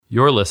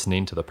You're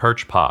listening to the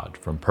Perch Pod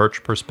from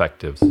Perch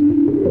Perspectives.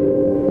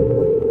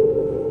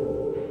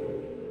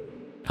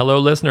 Hello,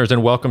 listeners,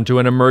 and welcome to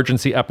an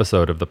emergency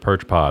episode of the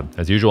Perch Pod.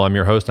 As usual, I'm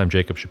your host. I'm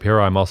Jacob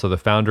Shapiro. I'm also the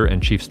founder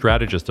and chief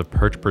strategist of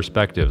Perch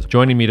Perspectives.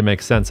 Joining me to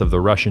make sense of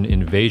the Russian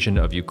invasion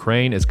of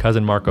Ukraine is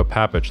cousin Marco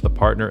Papich, the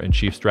partner and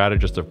chief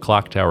strategist of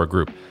Clock Tower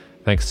Group.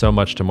 Thanks so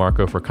much to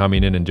Marco for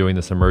coming in and doing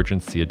this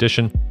emergency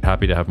edition.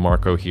 Happy to have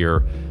Marco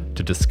here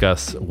to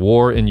discuss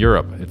war in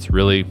Europe. It's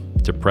really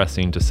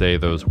depressing to say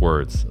those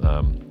words,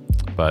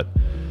 but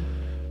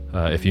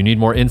if you need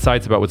more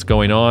insights about what's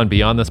going on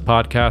beyond this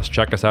podcast,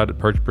 check us out at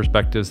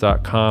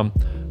perchperspectives.com.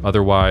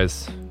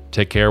 Otherwise,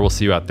 take care. We'll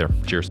see you out there.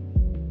 Cheers.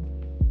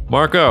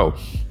 Marco,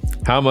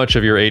 how much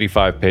of your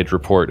 85-page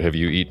report have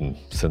you eaten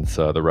since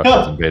the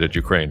Russians invaded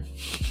Ukraine?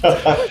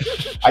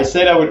 I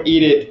said I would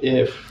eat it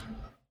if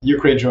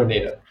Ukraine joined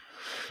NATO.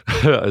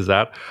 Is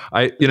that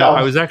I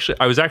was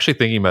actually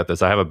thinking about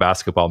this. I have a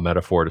basketball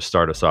metaphor to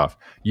start us off.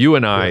 You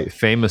and I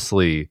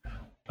famously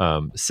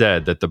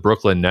said that the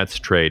Brooklyn Nets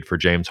trade for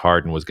James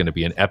Harden was going to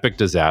be an epic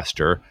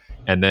disaster,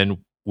 and then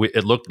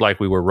it looked like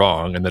we were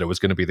wrong, and that it was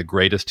going to be the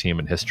greatest team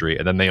in history.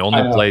 And then they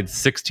only played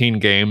 16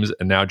 games,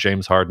 and now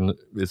James Harden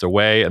is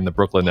away, and the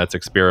Brooklyn Nets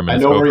experiment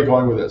is over. I know where you're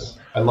going with this.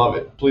 I love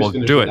it. Please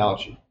finish the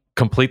analogy.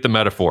 Complete the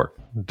metaphor.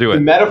 Do it.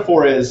 The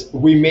metaphor is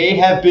we may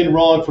have been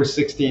wrong for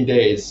 16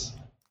 days,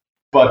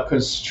 but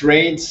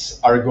constraints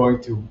are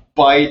going to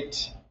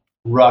bite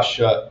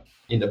Russia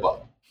in the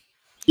butt.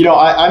 You know,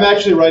 I'm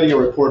actually writing a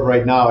report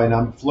right now, and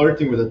I'm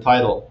flirting with the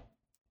title.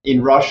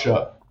 In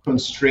Russia,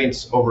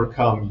 Constraints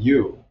Overcome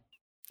You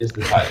is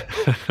the title.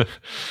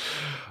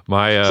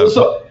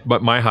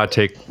 My hot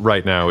take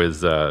right now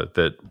is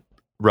that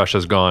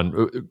Russia's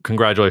gone.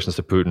 Congratulations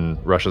to Putin.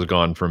 Russia's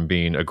gone from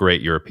being a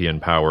great European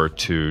power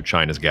to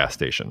China's gas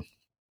station.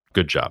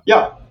 Good job.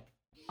 Yeah.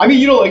 I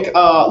mean,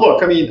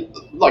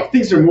 look,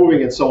 things are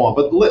moving and so on,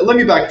 but let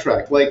me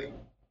backtrack. Like,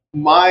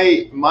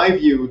 my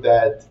view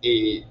that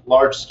a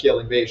large-scale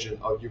invasion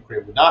of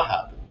Ukraine would not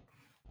happen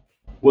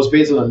was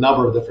based on a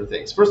number of different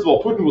things. First of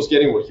all, Putin was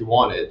getting what he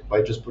wanted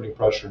by just putting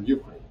pressure on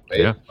Ukraine, right?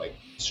 Yeah. Like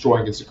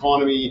destroying its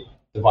economy,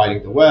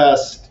 dividing the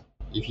West.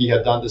 If he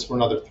had done this for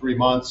another 3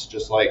 months,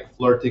 just like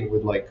flirting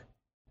with like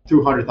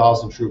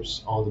 200,000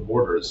 troops on the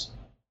borders,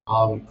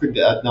 could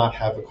that not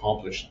have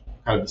accomplished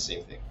kind of the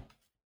same thing?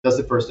 That's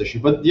the first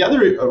issue. But the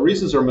other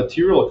reasons are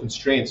material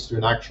constraints to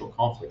an actual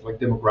conflict, like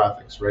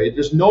demographics, right?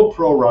 There's no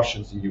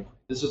pro-Russians in Ukraine.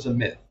 This is a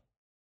myth.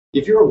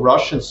 If you're a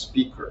Russian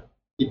speaker,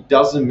 it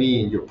doesn't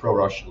mean you're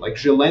pro-Russian. Like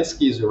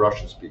Zelensky is a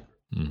Russian speaker.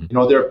 Mm-hmm. You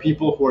know, there are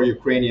people who are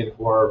Ukrainian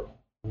who are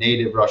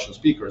native Russian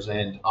speakers.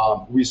 And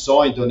we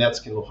saw in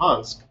Donetsk and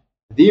Luhansk,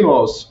 the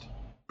most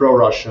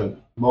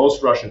pro-Russian,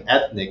 most Russian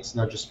ethnics,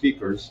 not just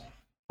speakers,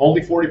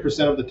 only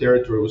 40% of the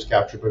territory was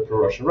captured by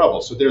pro-Russian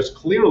rebels. So there's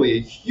clearly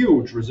a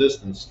huge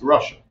resistance to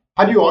Russia.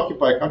 How do you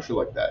occupy a country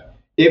like that?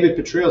 David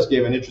Petraeus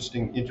gave an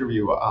interesting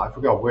interview, I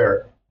forgot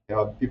where,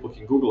 people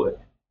can Google it.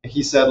 And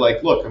he said,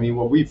 like, look, I mean,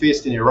 what we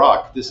faced in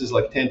Iraq, this is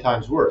like 10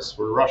 times worse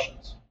for the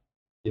Russians.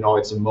 You know,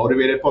 it's a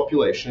motivated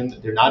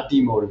population. They're not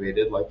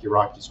demotivated like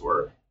Iraqis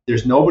were.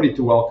 There's nobody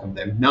to welcome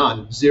them.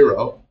 None.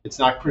 Zero. It's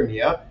not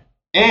Crimea.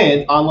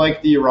 And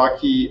unlike the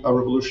Iraqi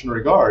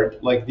Revolutionary Guard,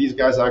 like these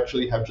guys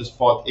actually have just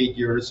fought 8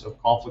 years of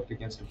conflict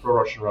against the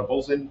pro-Russian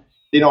rebels, and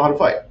they know how to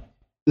fight.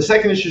 The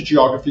second issue is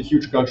geography,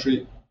 huge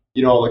country.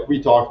 You know, like we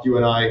talked, you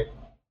and I,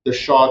 the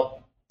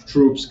shot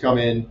troops come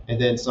in, and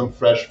then some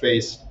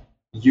fresh-faced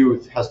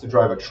youth has to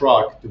drive a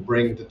truck to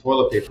bring the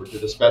toilet paper to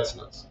the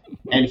Spetsnaz.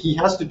 And he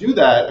has to do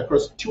that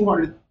across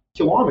 200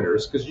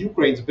 kilometers because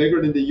Ukraine's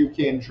bigger than the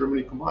UK and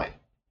Germany combined.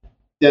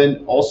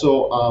 Then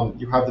also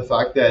you have the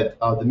fact that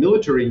the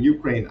military in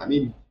Ukraine, I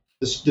mean,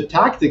 the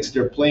tactics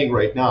they're playing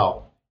right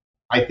now,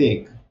 I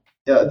think,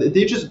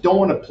 they just don't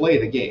want to play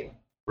the game,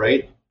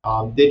 right?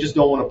 They just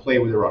don't want to play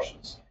with the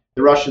Russians.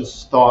 The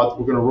Russians thought,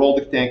 we're going to roll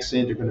the tanks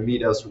in, they're going to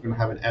meet us, we're going to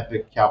have an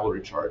epic cavalry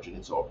charge, and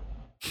it's over.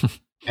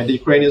 And the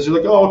Ukrainians are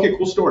like, oh, okay,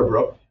 cool story,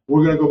 bro.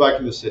 We're going to go back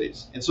to the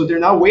cities. And so they're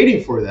now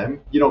waiting for them,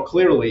 you know,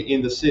 clearly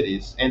in the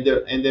cities. And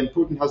then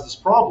Putin has this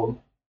problem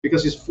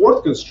because his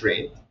fourth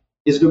constraint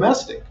is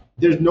domestic.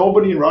 There's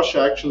nobody in Russia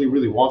actually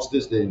really wants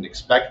this. They didn't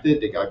expect it.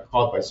 They got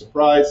caught by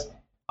surprise.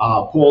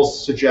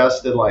 Polls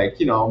suggest that, like,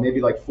 you know,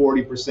 maybe like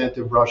 40%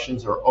 of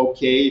Russians are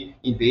okay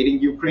invading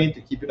Ukraine to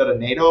keep it out of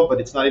NATO,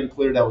 but it's not even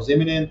clear that was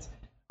imminent.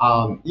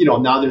 You know,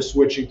 now they're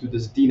switching to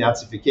this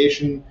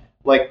denazification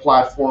like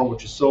platform,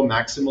 which is so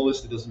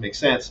maximalist, it doesn't make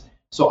sense.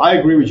 So I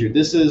agree with you.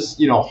 This is,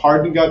 you know,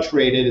 Harden got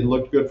traded. It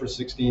looked good for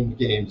 16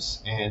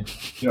 games, and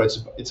you know,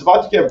 it's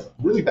about to get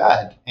really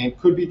bad, and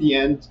could be the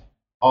end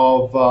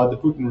of the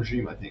Putin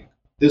regime. I think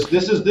this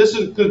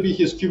could be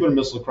his Cuban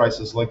Missile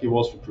Crisis, like it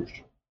was for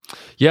Khrushchev.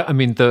 Yeah, I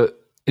mean,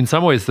 in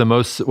some ways the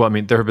most, well, I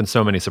mean, there have been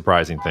so many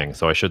surprising things,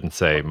 so I shouldn't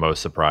say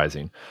most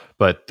surprising,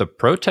 but the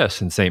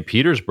protests in St.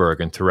 Petersburg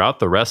and throughout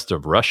the rest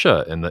of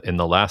Russia in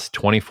the last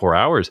 24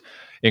 hours,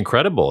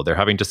 incredible. They're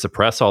having to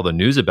suppress all the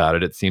news about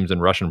it, it seems,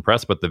 in Russian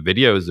press, but the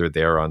videos are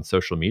there on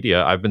social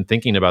media. I've been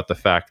thinking about the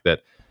fact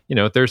that,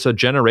 there's a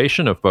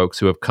generation of folks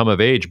who have come of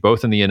age,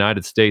 both in the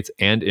United States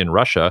and in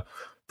Russia,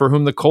 for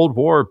whom the Cold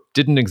War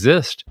didn't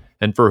exist,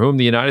 and for whom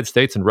the United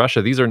States and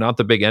Russia, these are not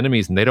the big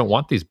enemies, and they don't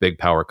want these big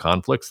power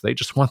conflicts. They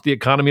just want the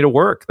economy to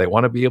work. They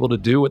want to be able to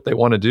do what they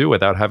want to do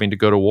without having to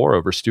go to war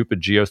over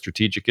stupid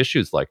geostrategic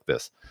issues like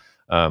this.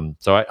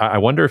 So I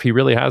wonder if he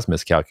really has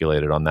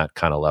miscalculated on that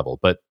kind of level.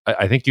 But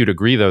I think you'd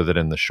agree, though, that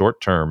in the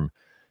short term,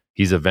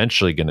 he's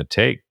eventually going to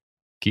take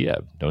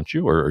Kiev, don't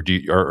you? Or do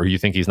you, or you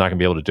think he's not going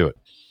to be able to do it?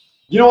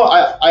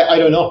 I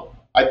don't know.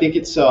 I think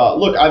it's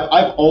look.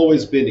 I've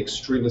always been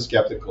extremely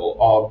skeptical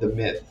of the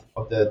myth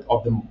of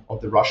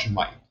the Russian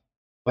might.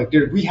 Like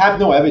we have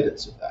no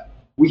evidence of that.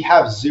 We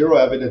have zero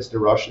evidence the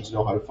Russians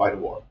know how to fight a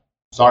war.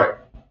 Sorry,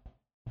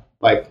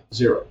 like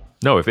zero.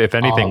 No, if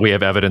anything, we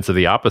have evidence of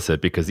the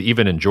opposite, because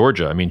even in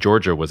Georgia, I mean,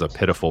 Georgia was a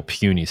pitiful,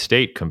 puny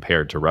state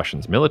compared to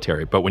Russia's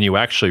military. But when you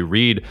actually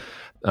read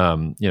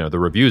the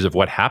reviews of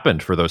what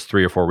happened for those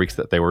 3 or 4 weeks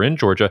that they were in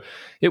Georgia,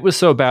 it was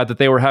so bad that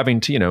they were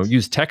having to,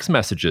 use text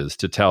messages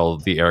to tell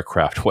the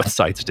aircraft what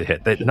sites to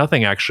hit. That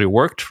nothing actually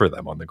worked for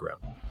them on the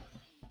ground.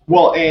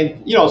 Well,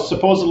 and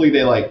supposedly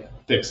they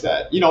fix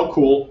that.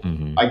 Cool.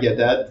 Mm-hmm. I get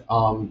that.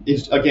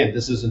 Again,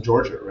 this is in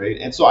Georgia, right?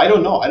 And so I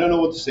don't know. I don't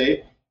know what to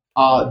say.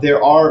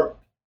 There are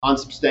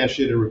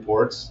unsubstantiated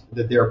reports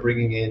that they're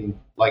bringing in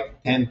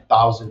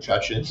 10,000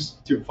 Chechens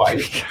to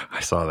fight. I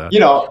saw that.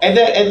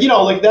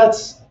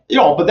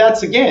 But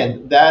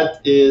that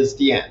is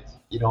the end,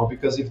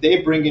 because if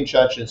they bring in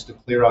Chechens to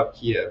clear out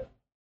Kiev,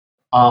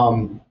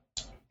 and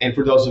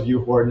for those of you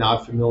who are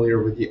not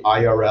familiar with the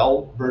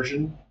IRL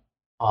version,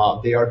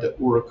 they are the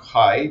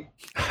Uruk-hai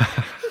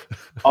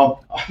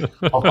of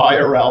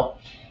IRL,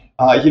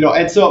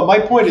 and so my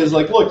point is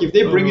look, if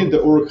they bring in the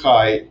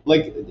Uruk-hai,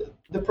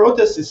 the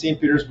protests in St.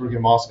 Petersburg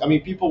and Moscow, I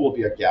mean, people will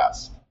be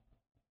aghast,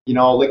 and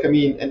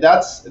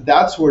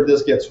that's where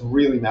this gets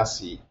really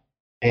messy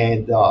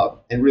and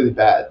really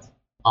bad.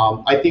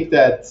 I think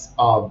that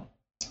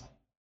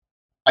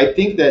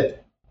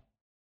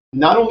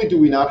not only do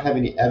we not have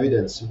any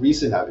evidence,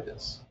 recent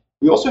evidence,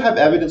 we also have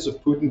evidence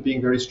of Putin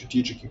being very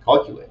strategic and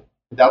calculated.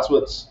 And that's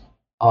what's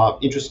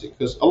interesting,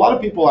 because a lot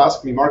of people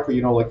ask me, Marco,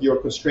 your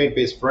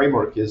constraint-based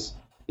framework is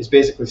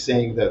basically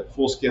saying that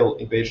full-scale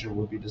invasion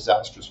would be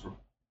disastrous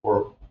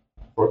for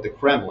the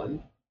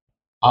Kremlin.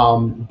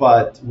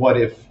 But what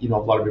if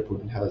Vladimir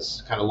Putin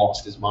has kind of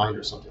lost his mind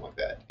or something like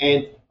that?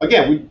 And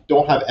again, we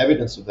don't have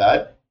evidence of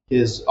that.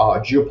 His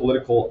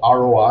geopolitical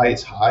ROI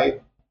is high.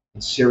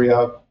 In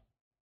Syria,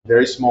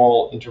 very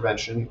small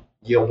intervention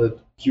yielded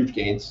huge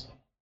gains.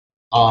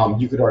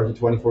 You could argue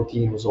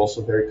 2014 was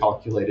also very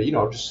calculated.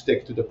 Just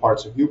stick to the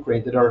parts of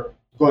Ukraine that are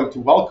going to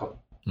welcome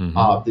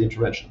the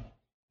intervention.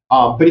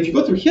 But if you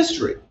go through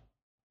history,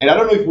 and I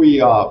don't know if we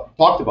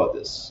talked about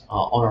this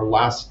on our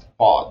last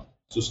pod,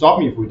 so stop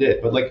me if we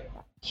did, but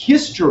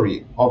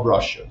history of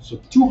Russia, so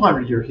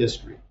 200-year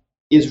history,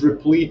 is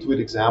replete with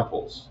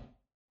examples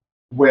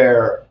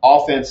where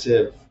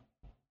offensive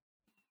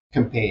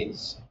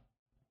campaigns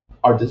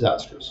are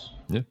disastrous,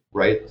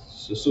 right?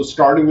 So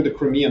starting with the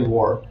Crimean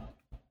War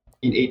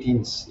in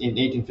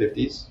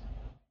 1850s,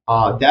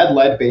 that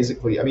led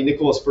basically. I mean,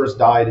 Nicholas I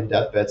died in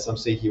deathbed. Some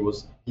say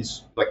he's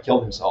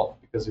killed himself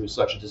because it was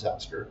such a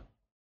disaster.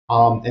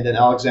 And then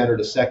Alexander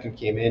II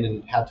came in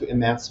and had to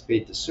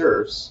emancipate the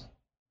serfs,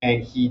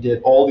 and he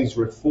did all these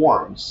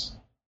reforms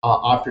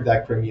after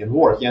that Crimean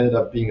War. He ended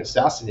up being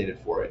assassinated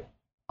for it.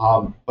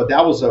 But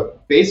that was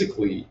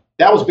basically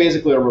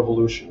a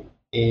revolution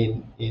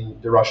in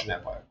the Russian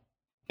Empire.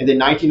 And then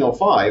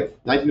 1904,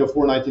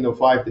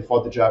 1905, they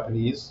fought the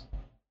Japanese.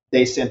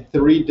 They sent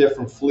 3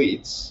 different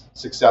fleets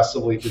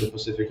successively to the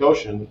Pacific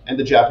Ocean, and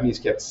the Japanese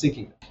kept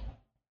sinking them.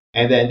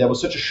 And then there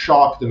was such a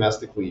shock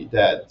domestically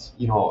that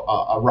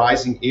a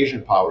rising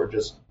Asian power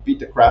just beat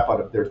the crap out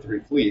of their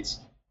 3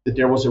 fleets, that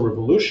there was a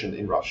revolution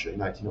in Russia in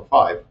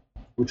 1905,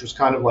 which was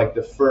kind of like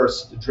the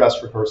first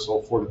dress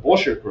rehearsal for the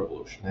Bolshevik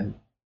Revolution. And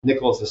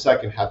Nicholas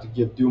II had to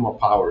give Duma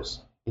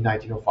powers in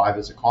 1905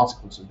 as a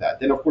consequence of that.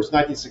 Then, of course,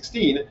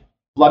 1916,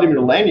 Vladimir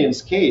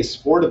Lenin's case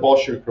for the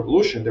Bolshevik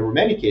Revolution, there were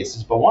many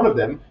cases, but one of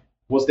them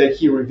was that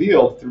he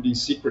revealed through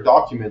these secret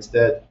documents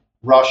that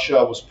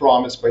Russia was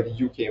promised by the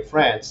UK and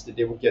France that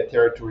they would get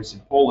territories in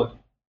Poland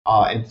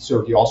and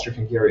sort of the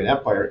Austro-Hungarian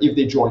Empire if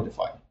they joined the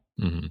fight.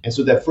 Mm-hmm. And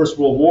so that First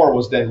World War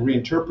was then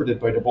reinterpreted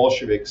by the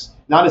Bolsheviks,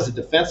 not as a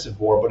defensive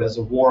war, but as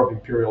a war of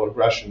imperial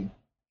aggression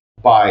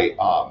by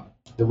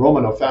the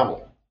Romanov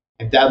family.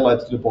 And that led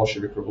to the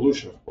Bolshevik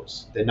Revolution, of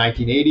course. The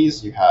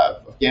 1980s, you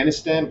have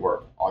Afghanistan, where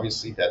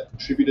obviously that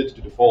contributed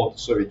to the fall of the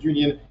Soviet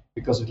Union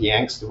because of the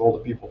angst of all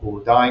the people who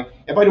were dying.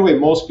 And by the way,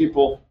 most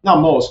people,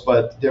 not most,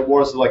 but there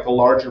was a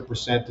larger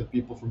percent of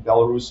people from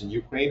Belarus and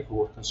Ukraine who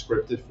were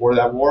conscripted for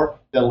that war.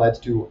 That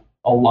led to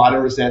a lot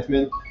of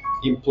resentment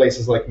in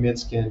places like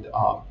Minsk and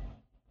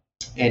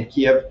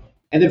Kiev.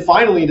 And then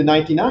finally, in the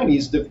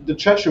 1990s, the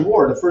Chechen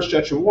War, the first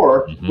Chechen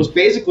War, was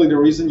basically the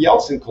reason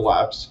Yeltsin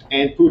collapsed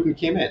and Putin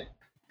came in.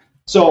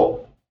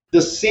 So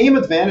the same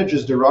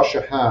advantages that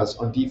Russia has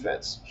on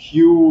defense,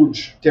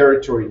 huge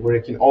territory where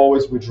it can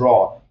always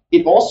withdraw,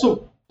 it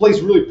also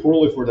plays really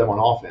poorly for them on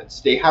offense.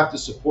 They have to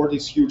support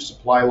these huge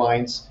supply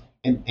lines,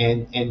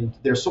 and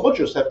their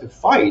soldiers have to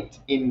fight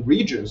in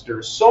regions that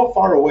are so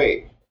far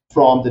away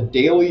from the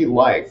daily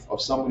life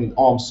of someone in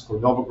Omsk or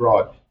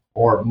Novgorod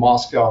or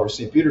Moscow or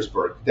St.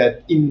 Petersburg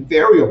that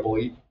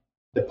invariably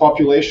the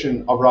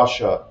population of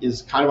Russia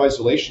is kind of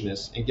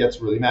isolationist and gets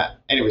really mad.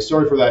 Anyway,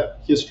 sorry for that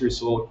history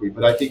soliloquy,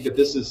 but I think that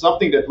this is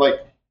something that, like,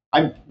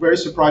 I'm very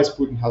surprised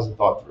Putin hasn't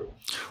thought through.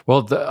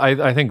 Well,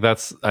 I think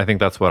that's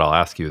what I'll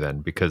ask you then,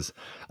 because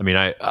I mean,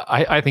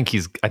 I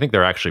think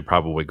they're actually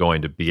probably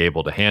going to be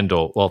able to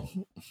handle. Well,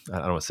 I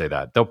don't want to say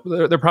that.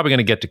 They're probably going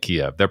to get to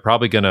Kiev. They're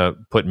probably going to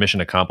put mission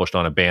accomplished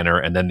on a banner,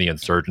 and then the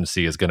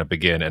insurgency is going to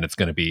begin, and it's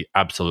going to be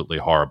absolutely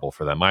horrible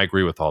for them. I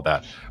agree with all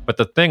that, but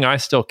the thing I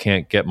still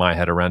can't get my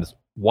head around is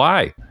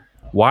why.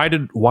 Why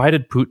did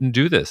Putin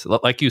do this?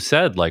 Like you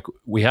said, like,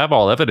 we have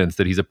all evidence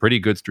that he's a pretty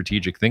good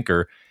strategic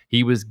thinker.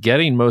 He was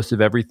getting most of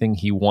everything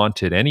he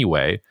wanted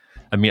anyway.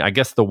 I mean, I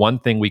guess the one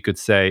thing we could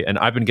say, and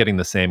I've been getting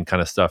the same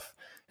kind of stuff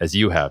as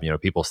you have,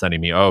 people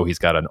sending me, oh, he's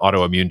got an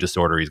autoimmune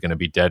disorder, he's going to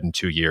be dead in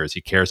 2 years,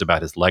 he cares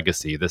about his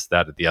legacy, this,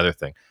 that, and the other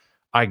thing.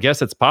 I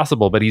guess it's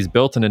possible, but he's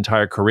built an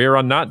entire career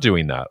on not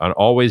doing that, on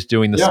always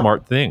doing the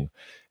smart thing.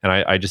 And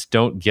I just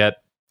don't get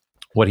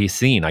what he's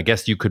seen. I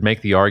guess you could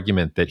make the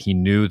argument that he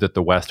knew that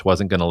the West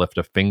wasn't going to lift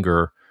a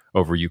finger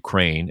over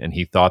Ukraine, and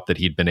he thought that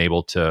he'd been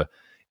able to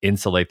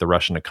insulate the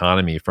Russian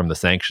economy from the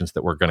sanctions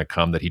that were going to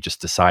come, that he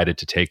just decided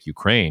to take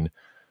Ukraine.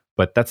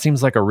 But that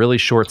seems like a really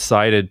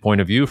short-sighted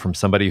point of view from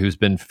somebody who's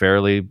been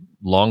fairly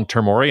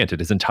long-term oriented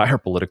his entire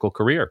political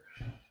career.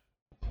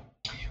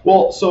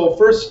 Well, so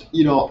first,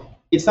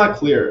 it's not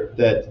clear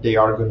that they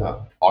are going to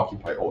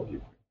occupy all of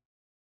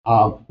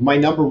Ukraine. My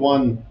number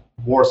one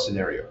war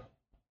scenario,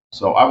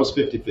 so I was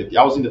 50-50.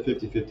 I was in the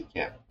 50-50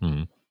 camp.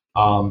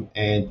 Mm-hmm.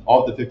 And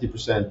of the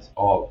 50%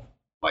 of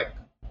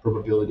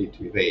probability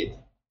to invade,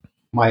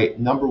 my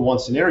number one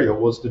scenario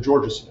was the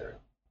Georgia scenario.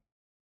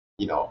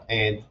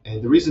 And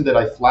the reason that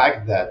I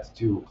flagged that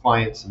to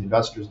clients and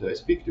investors that I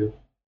speak to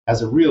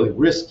as a really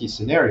risky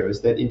scenario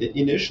is that in the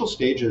initial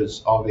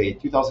stages of a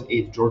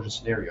 2008 Georgia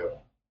scenario,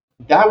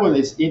 that one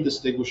is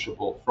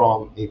indistinguishable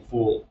from a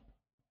full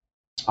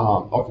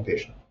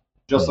occupation.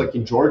 Just like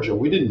in Georgia,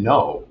 we didn't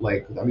know.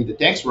 The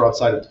tanks were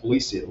outside of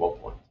Tbilisi at one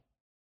point.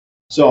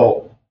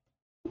 So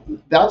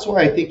that's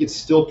why I think it's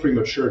still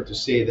premature to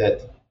say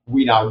that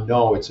we now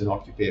know it's an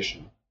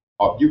occupation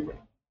of Ukraine.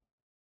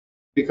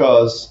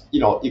 Because,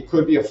 it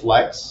could be a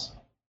flex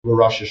where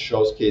Russia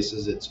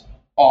showcases its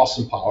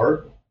awesome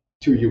power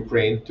to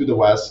Ukraine, to the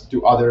West,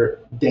 to other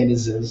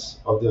denizens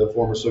of the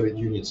former Soviet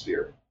Union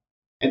sphere,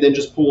 and then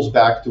just pulls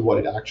back to what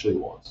it actually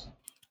wants.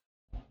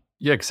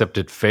 Yeah, except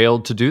it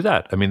failed to do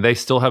that. I mean, they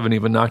still haven't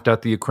even knocked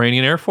out the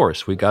Ukrainian Air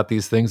Force. We got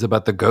these things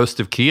about the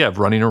ghost of Kiev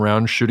running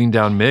around shooting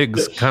down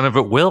MiGs kind of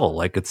at will.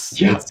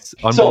 It's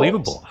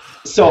unbelievable.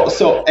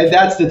 So and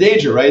that's the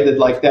danger, right?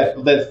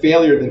 That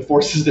failure that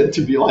forces them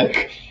to be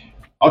like,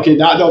 okay,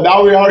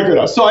 now we are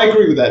good. So I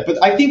agree with that.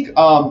 But I think,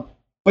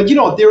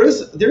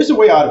 there's a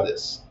way out of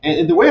this,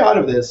 and the way out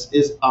of this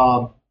is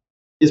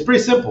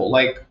pretty simple.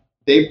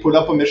 They put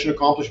up a mission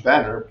accomplished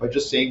banner by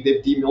just saying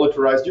they've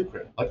demilitarized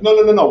Ukraine.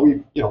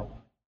 No,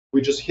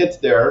 we just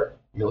hit their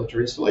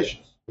military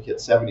installations. We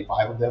hit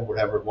 75 of them,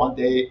 whatever, one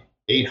day,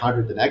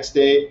 800 the next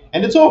day,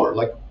 and it's over.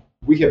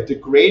 We have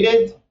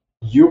degraded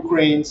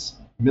Ukraine's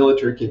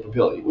military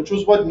capability, which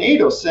was what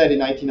NATO said in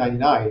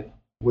 1999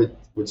 with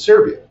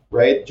Serbia,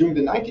 right? During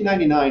the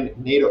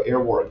 1999 NATO air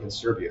war against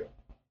Serbia,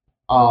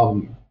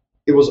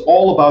 it was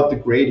all about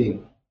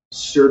degrading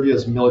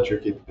Serbia's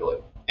military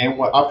capability. And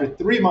after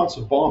 3 months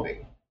of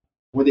bombing,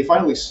 when they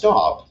finally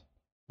stopped,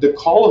 the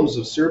columns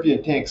of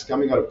Serbian tanks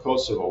coming out of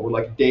Kosovo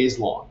were days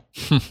long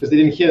because they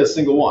didn't hit a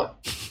single one.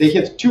 They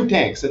hit 2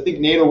 tanks. I think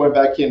NATO went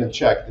back in and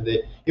checked. And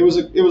it was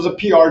a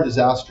PR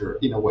disaster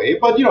in a way,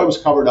 but it was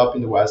covered up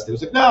in the West. It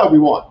was no, we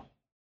won.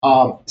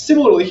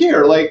 Similarly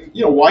here,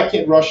 why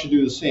can't Russia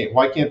do the same?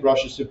 Why can't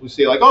Russia simply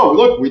say oh,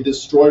 look, we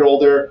destroyed all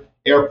their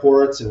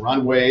airports and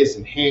runways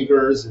and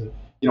hangars and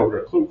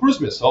their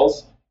cruise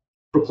missiles,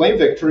 proclaim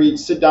victory,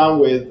 sit down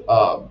with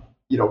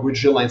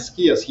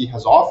Zelensky as he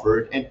has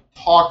offered, and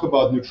talk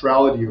about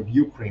neutrality of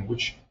Ukraine,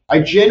 which I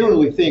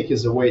genuinely think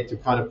is a way to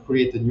kind of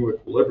create a new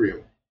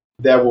equilibrium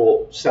that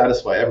will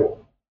satisfy everyone.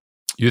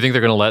 You think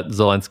they're going to let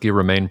Zelensky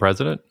remain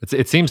president?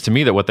 It seems to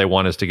me that what they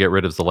want is to get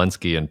rid of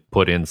Zelensky and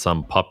put in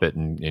some puppet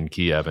in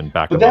Kiev and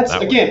back him up that way. But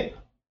that's, again,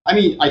 I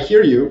mean, I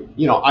hear you.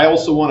 I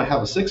also want to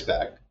have a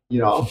six-pack,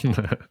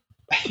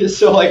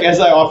 So, as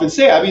I often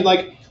say, I mean,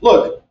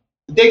 look,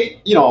 they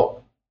can,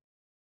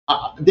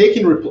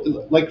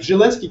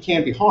 Zelensky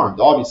can't be harmed,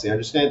 obviously. I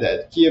understand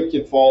that. Kiev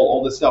can fall,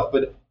 all this stuff.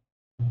 But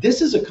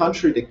this is a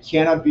country that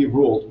cannot be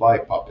ruled by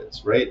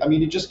puppets, right? I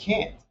mean, it just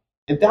can't.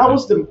 And that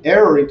was the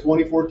error in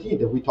 2014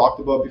 that we talked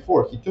about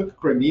before. He took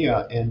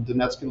Crimea and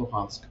Donetsk and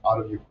Luhansk out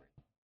of Ukraine.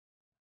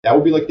 That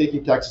would be like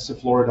taking Texas and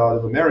Florida out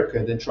of America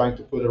and then trying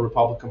to put a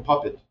Republican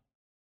puppet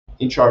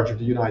in charge of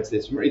the United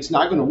States. It's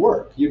not going to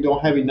work. You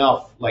don't have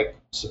enough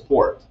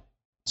support.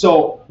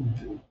 So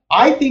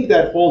I think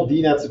that whole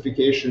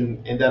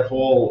denazification and the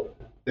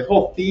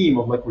whole theme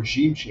of like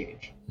regime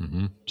change,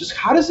 just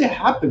how does it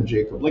happen,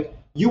 Jacob? Like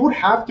you would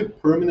have to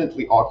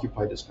permanently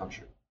occupy this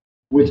country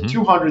with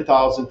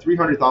 200,000,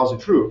 300,000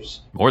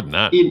 troops. More than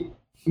that.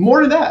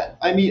 More than that.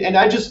 I mean, and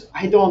I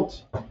don't,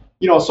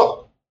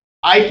 so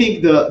I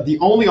think the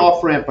only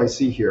off ramp I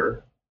see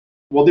here,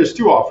 well, there's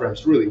two off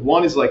ramps really.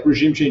 One is like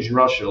regime change in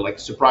Russia, like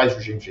surprise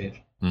regime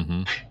change.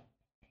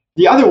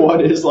 The other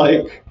one is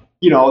like,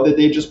 that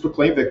they just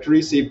proclaim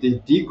victory, say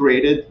they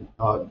degraded,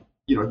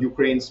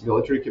 Ukraine's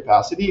military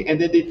capacity, and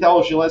then they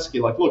tell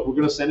Zelensky, like, look, we're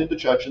going to send in the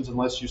Chechens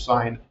unless you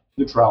sign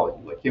neutrality.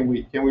 Like, can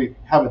we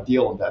have a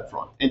deal on that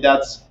front? And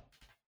that's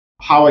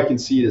how I can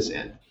see this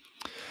end.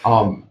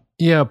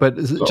 Yeah, but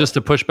just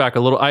to push back a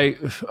little, I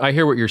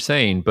hear what you're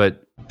saying,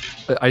 but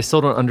I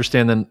still don't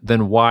understand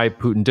then why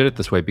Putin did it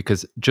this way,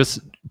 because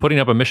just putting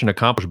up a mission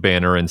accomplished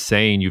banner and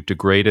saying you've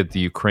degraded the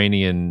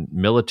Ukrainian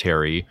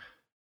military,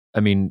 I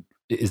mean,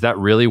 is that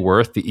really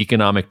worth the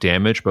economic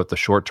damage, both the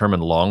short term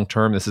and long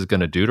term, this is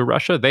going to do to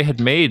Russia? They had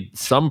made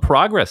some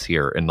progress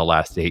here in the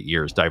last 8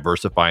 years,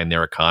 diversifying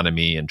their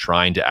economy and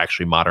trying to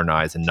actually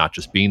modernize and not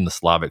just being the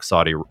Slavic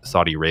Saudi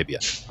Arabia.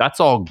 That's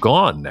all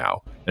gone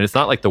now. And it's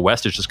not like the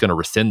West is just going to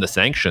rescind the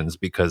sanctions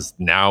because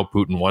now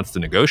Putin wants to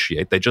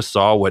negotiate. They just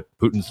saw what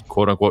Putin's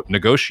quote unquote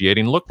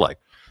negotiating looked like.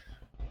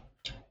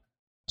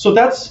 So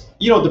that's,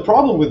 the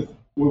problem with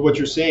what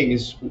you're saying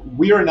is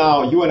you and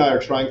I are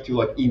trying to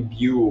like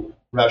imbue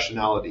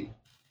rationality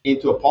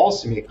into a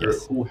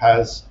policymaker who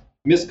has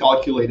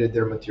miscalculated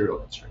their material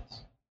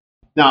constraints.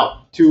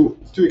 Now, to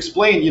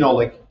explain,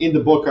 like in the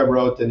book I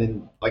wrote and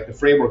in like the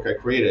framework I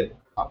created,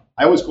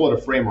 I always call it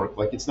a framework.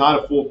 Like it's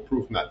not a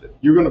foolproof method.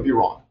 You're going to be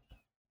wrong.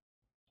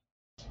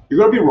 You're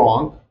going to be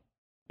wrong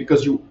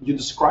because you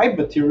describe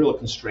material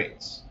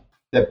constraints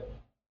that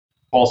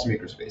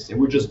policymakers face,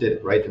 and we just did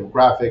it, right?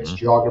 Demographics,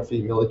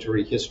 geography,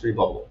 military, history,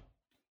 blah, blah.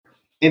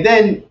 And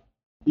then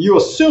you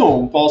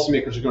assume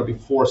policymakers are going to be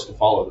forced to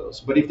follow those.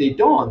 But if they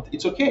don't,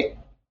 it's okay.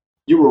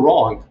 You were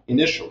wrong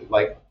initially.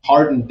 Like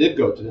Harden did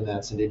go to the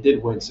Nets and they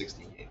did win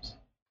 16 games.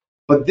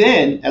 But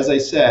then, as I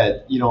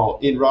said,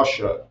 in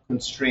Russia,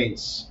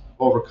 constraints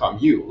overcome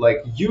you. Like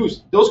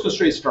those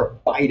constraints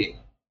start biting.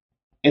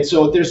 And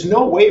so there's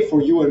no way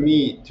for you and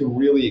me to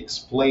really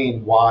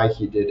explain why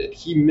he did it.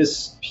 He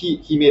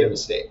made a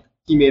mistake.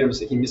 He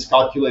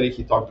miscalculated.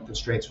 He thought the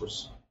constraints were.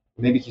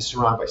 Maybe he's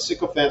surrounded by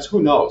sycophants.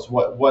 Who knows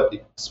what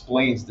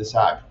explains this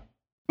act?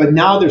 But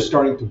now they're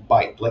starting to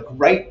bite. Like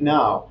right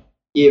now,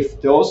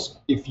 if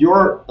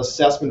your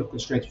assessment of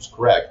constraints was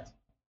correct,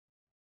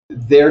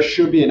 there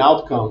should be an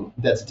outcome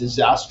that's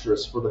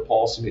disastrous for the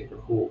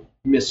policymaker who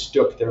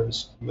mistook their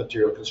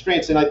material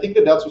constraints. And I think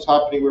that's what's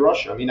happening with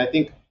Russia. I mean, I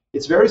think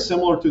it's very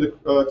similar to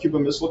the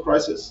Cuban Missile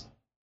Crisis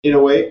in a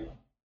way.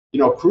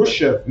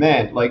 Khrushchev,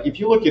 man, like if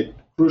you look at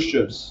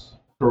Khrushchev's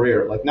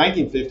career, like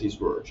 1950s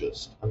were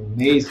just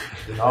amazing,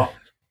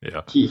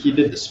 Yeah. He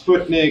did the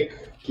Sputnik.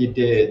 He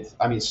did,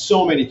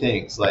 so many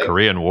things. Like the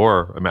Korean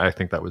War. I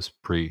think that was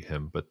pre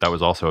him, but that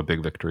was also a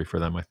big victory for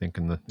them. I think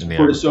in the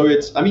for the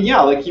Soviets.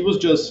 Like he was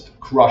just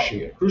crushing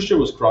it. Khrushchev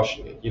was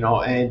crushing it,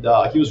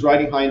 and he was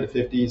riding high in the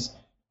 50s.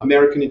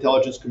 American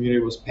intelligence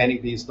community was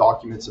penning these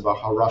documents about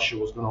how Russia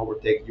was going to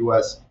overtake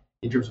U.S.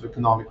 in terms of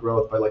economic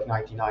growth by like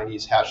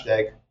 1990s.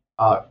 Hashtag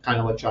kind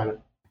of like China.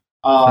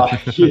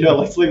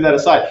 Let's leave that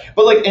aside.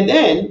 But and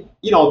then,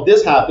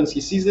 this happens.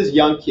 He sees this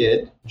young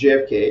kid,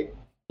 JFK.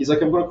 He's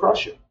like, I'm going to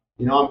crush him.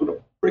 I'm going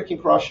to freaking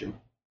crush him.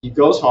 He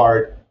goes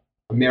hard.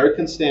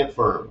 Americans stand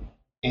firm.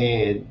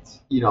 And,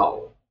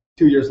 2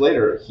 years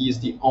later, he's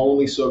the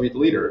only Soviet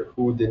leader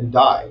who didn't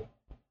die,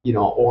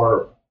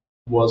 or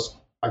was,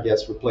 I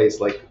guess, replaced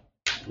like,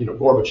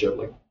 Gorbachev,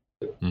 like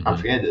the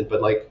country ended.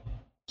 But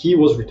he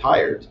was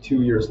retired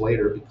 2 years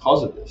later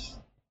because of this.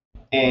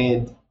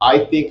 And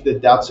I think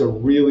that that's a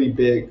really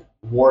big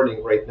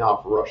warning right now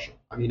for Russia.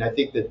 I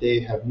think that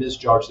they have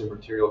misjudged their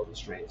material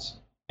constraints,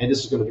 and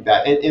this is going to be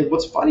bad. And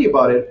what's funny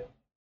about it,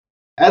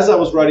 as I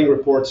was writing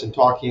reports and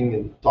talking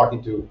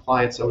to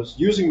clients, I was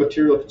using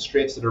material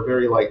constraints that are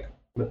very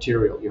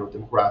material,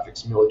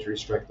 demographics, military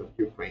strength of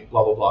Ukraine,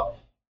 blah, blah, blah.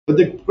 But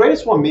the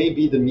greatest one may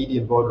be the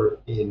median voter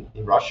in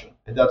Russia.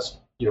 And that's,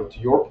 to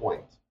your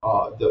point,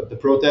 the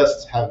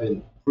protests have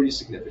been pretty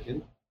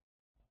significant.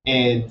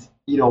 And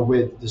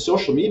with the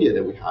social media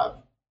that we have,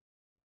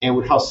 and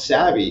with how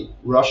savvy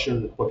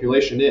Russian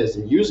population is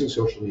in using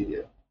social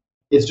media,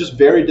 it's just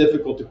very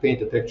difficult to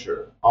paint a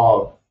picture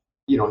of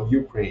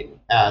Ukraine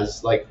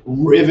as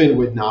riven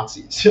with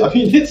Nazis.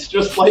 It's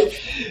just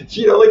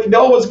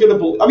no one's gonna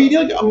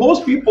believe.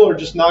 Most people are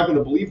just not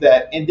gonna believe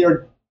that, and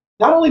they're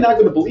not only not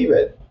gonna believe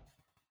it,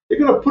 they're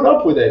gonna put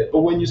up with it. But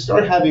when you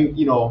start having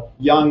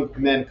young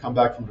men come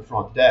back from the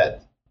front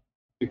dead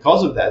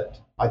because of that,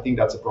 I think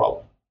that's a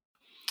problem.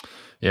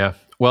 Yeah.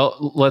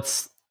 Well,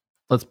 let's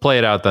play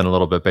it out then a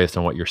little bit based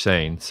on what you're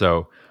saying.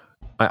 So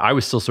I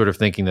was still sort of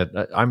thinking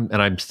that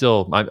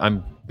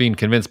I'm being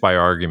convinced by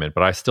our argument,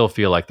 but I still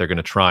feel like they're going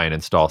to try and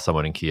install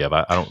someone in Kiev.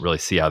 I don't really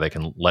see how they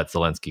can let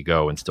Zelensky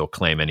go and still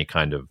claim any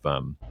kind of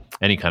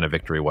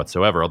victory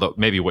whatsoever. Although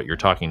maybe what you're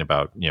talking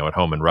about, at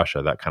home in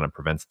Russia, that kind of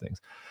prevents things.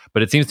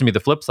 But it seems to me the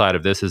flip side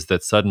of this is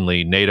that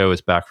suddenly NATO is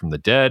back from the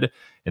dead,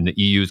 and the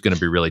EU is going to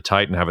be really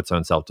tight and have its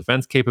own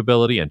self-defense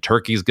capability, and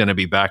Turkey's going to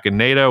be back in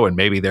NATO, and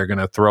maybe they're going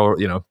to throw,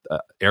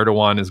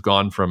 Erdogan has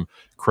gone from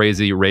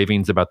crazy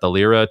ravings about the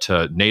lira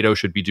to NATO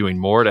should be doing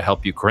more to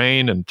help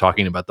Ukraine and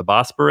talking about the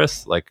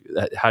Bosporus. Like,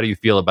 how do you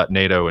feel about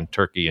NATO and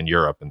Turkey and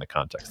Europe in the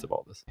context of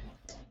all this?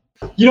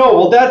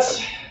 Well,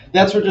 that's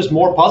where just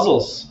more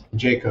puzzles,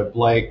 Jacob.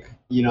 Putin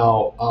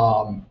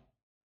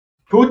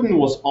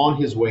was on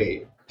his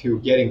way to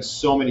getting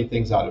so many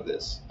things out of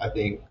this, I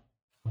think,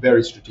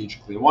 very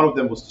strategically. And one of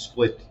them was to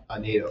split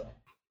NATO.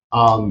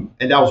 And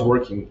that was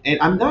working. And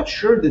I'm not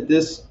sure that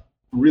this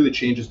really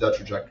changes that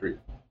trajectory.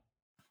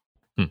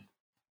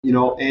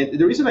 And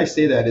the reason I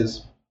say that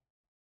is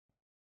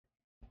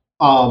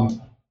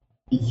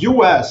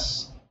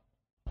U.S.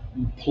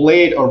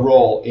 played a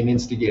role in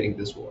instigating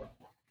this war.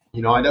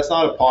 And that's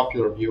not a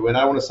popular view. And I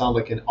don't want to sound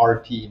like an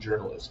RT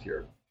journalist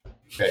here.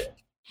 Okay.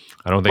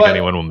 I don't think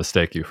anyone will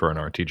mistake you for an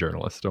RT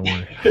journalist. Don't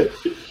worry.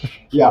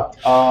 Yeah.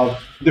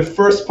 The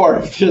first part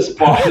of this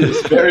pod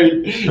is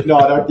very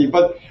not RT.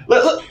 But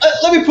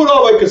let me put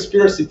on my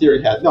conspiracy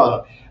theory hat.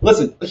 No.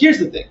 Listen, here's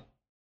the thing.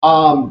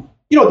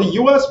 The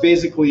U.S.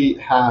 basically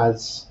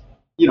has,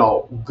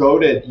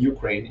 goaded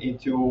Ukraine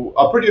into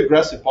a pretty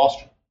aggressive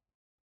posture.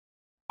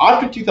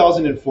 After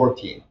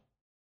 2014,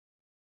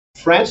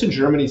 France and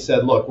Germany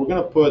said, look, we're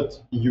going to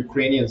put the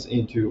Ukrainians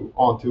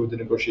onto the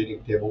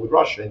negotiating table with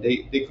Russia. And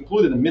they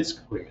concluded a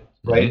Minsk agreement,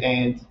 right? Mm-hmm.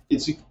 And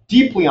it's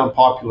deeply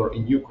unpopular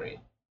in Ukraine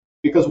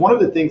because one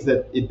of the things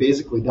that it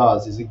basically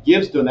does is it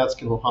gives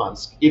Donetsk and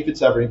Luhansk, if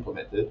it's ever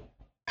implemented,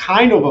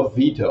 kind of a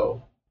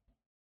veto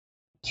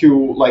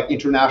to like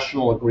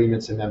international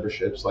agreements and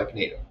memberships like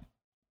NATO.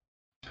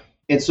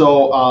 And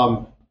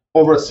so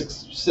over a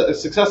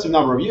successive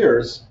number of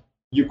years,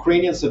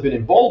 Ukrainians have been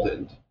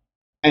emboldened,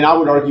 and I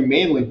would argue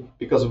mainly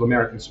because of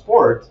American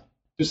support,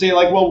 to say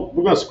like, well,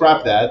 we're going to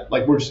scrap that.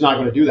 Like, we're just not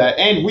going to do that.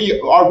 And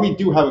we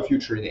do have a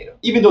future in NATO,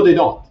 even though they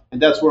don't.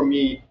 And that's where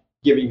me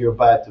giving you a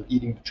bet of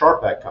eating the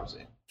chart back comes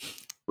in,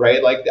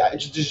 right? Like,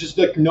 there's just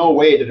like no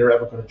way that they're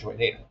ever going to join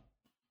NATO.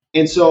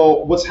 And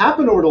so what's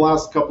happened over the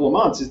last couple of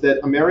months is that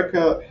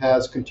America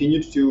has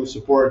continued to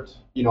support,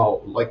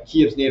 like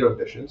Kiev's NATO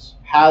ambitions,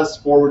 has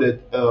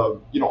forwarded,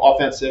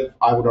 offensive,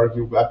 I would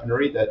argue,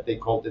 weaponry that they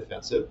call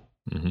defensive.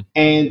 Mm-hmm.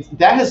 And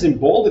that has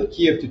emboldened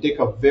Kiev to take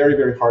a very,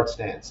 very hard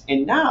stance.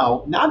 And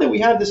now that we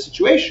have this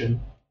situation,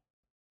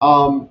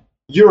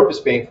 Europe is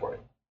paying for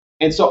it.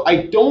 And so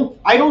I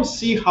don't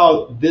see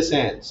how this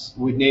ends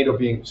with NATO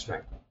being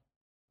strengthened.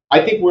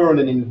 I think we're on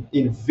an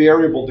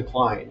invariable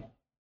decline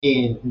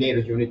in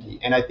NATO unity.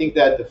 And I think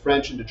that the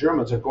French and the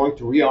Germans are going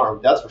to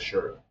rearm, that's for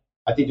sure.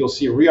 I think you'll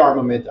see a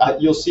rearmament.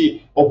 You'll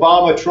see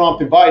Obama, Trump,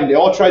 and Biden. They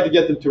all tried to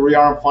get them to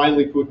rearm.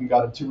 Finally, Putin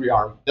got them to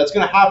rearm. That's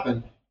going to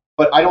happen.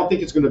 But I don't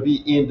think it's going to be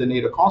in the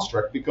NATO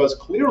construct because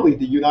clearly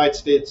the United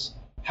States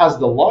has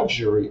the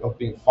luxury of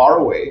being far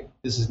away.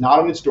 This is not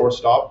on its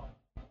doorstep,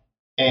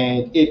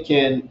 and it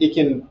can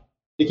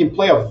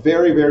play a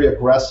very, very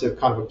aggressive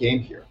kind of a game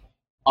here,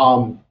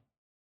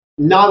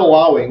 not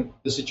allowing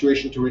the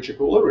situation to reach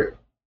equilibrium.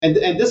 And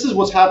this is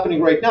what's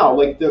happening right now.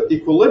 Like the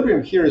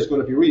equilibrium here is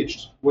going to be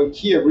reached when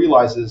Kiev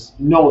realizes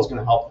no one's going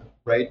to help them,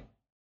 right?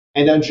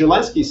 And then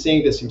Zelensky is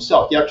saying this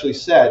himself. He actually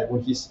said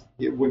when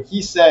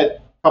he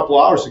said a couple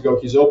of hours ago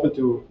he's open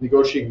to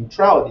negotiating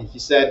neutrality, he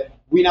said,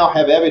 we now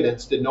have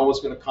evidence that no one's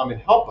going to come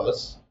and help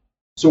us.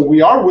 So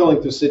we are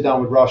willing to sit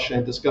down with Russia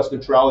and discuss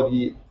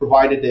neutrality,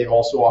 provided they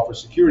also offer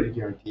security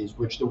guarantees,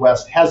 which the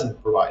West hasn't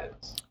provided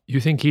us. You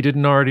think he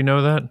didn't already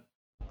know that?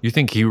 You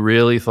think he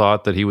really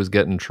thought that he was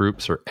getting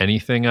troops or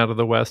anything out of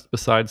the West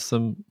besides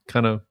some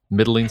kind of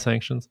middling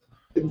sanctions?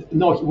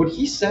 No, when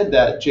he said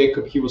that,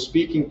 Jacob, he was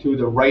speaking to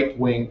the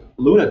right-wing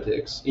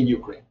lunatics in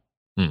Ukraine.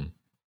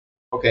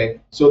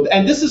 Okay, so,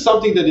 and this is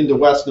something that in the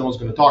West no one's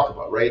going to talk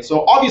about, right?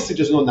 So obviously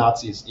there's no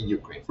Nazis in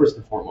Ukraine, first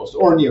and foremost,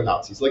 or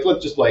neo-Nazis. Like,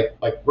 let's just like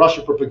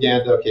Russia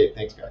propaganda. Okay,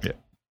 thanks, guys. Yeah.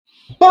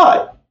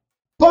 But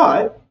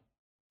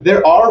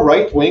there are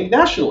right-wing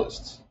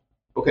nationalists,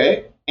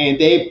 okay? And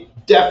they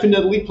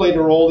definitely played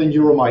a role in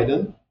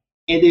Euromaidan,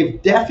 and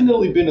they've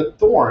definitely been a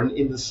thorn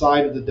in the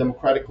side of the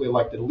democratically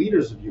elected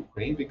leaders of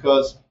Ukraine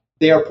because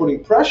they are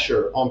putting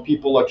pressure on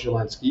people like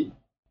Zelensky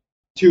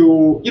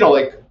to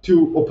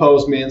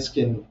oppose Minsk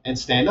and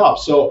stand up.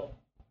 So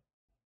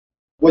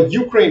what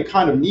Ukraine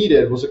kind of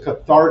needed was a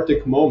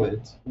cathartic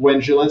moment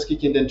when Zelensky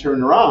can then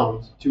turn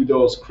around to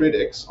those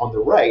critics on the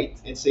right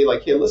and say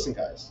like, hey, listen,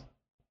 guys,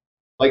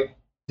 like,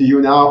 do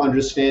you now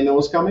understand no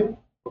one's coming?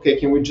 Okay,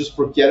 can we just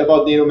forget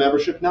about NATO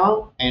membership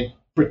now and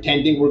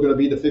pretending we're going to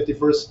be the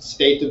 51st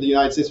state of the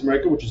United States of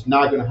America, which is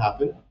not going to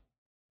happen?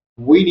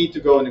 We need to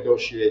go and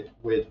negotiate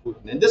with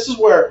Putin. And this is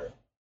where,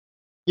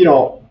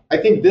 I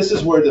think this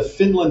is where the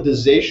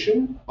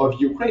Finlandization of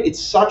Ukraine,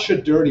 it's such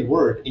a dirty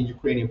word in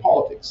Ukrainian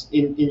politics.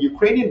 In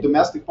Ukrainian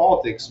domestic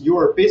politics, you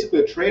are basically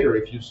a traitor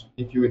if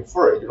you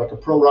infer it. You're like a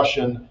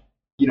pro-Russian,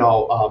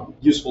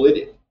 useful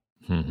idiot.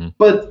 Mm-hmm.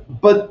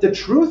 But the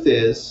truth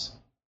is,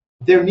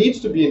 there needs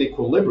to be an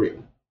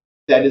equilibrium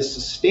that is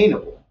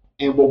sustainable.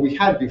 And what we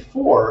had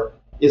before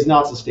is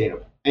not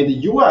sustainable. And the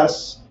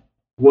U.S.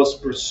 was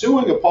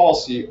pursuing a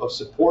policy of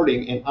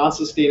supporting an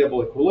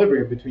unsustainable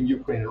equilibrium between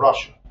Ukraine and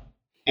Russia.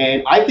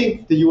 And I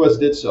think the U.S.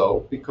 did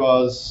so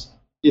because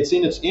it's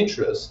in its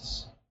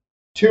interests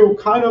to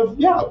kind of,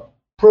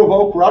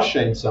 provoke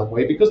Russia in some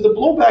way, because the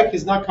blowback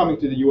is not coming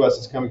to the U.S.,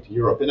 it's coming to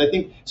Europe. And I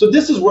think, so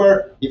this is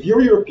where, if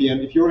you're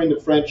European, if you're in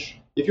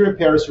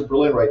Paris or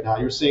Berlin right now,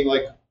 you're saying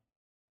like,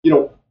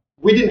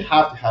 we didn't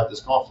have to have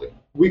this conflict.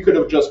 We could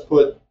have just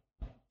put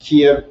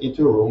Kiev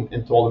into a room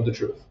and told them the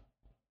truth.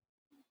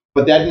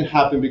 But that didn't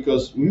happen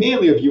because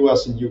mainly of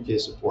U.S. and UK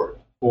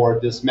support for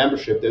this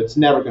membership that's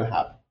never going to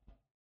happen.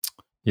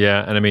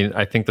 Yeah, and I mean,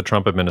 I think the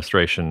Trump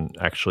administration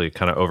actually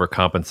kind of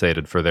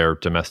overcompensated for their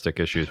domestic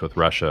issues with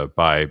Russia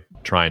by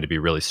trying to be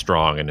really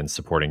strong and in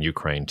supporting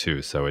Ukraine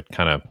too. So it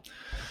kind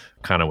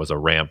of was a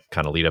ramp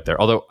kind of lead up there.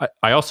 Although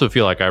I also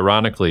feel like,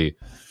 ironically,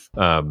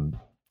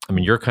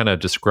 you're kind of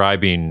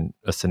describing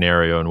a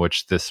scenario in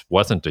which this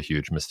wasn't a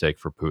huge mistake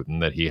for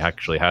Putin, that he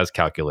actually has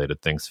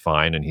calculated things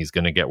fine and he's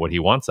going to get what he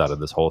wants out of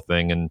this whole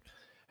thing and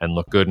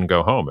look good and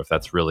go home, if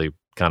that's really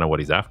kind of what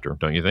he's after,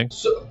 don't you think?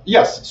 So,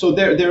 yes. So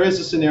there is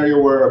a scenario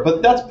where,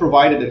 but that's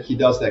provided that he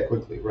does that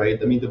quickly, right?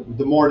 I mean,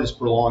 the more this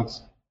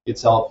prolongs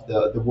itself,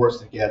 the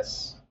worse it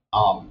gets.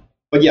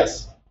 But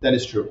yes, that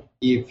is true.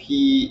 If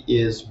he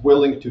is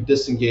willing to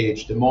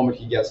disengage the moment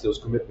he gets those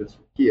commitments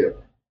from Kiev,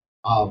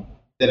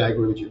 then I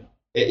agree with you.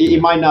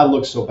 It might not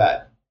look so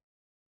bad.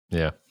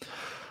 Yeah.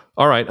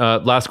 All right.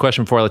 Last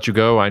question before I let you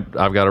go. I've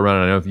got to run.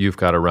 I know you've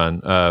got to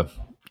run.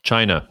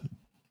 China.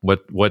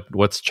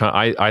 What's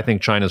China? I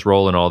think China's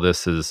role in all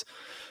this is,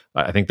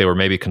 I think they were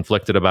maybe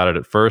conflicted about it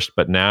at first,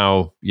 but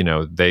now,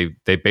 they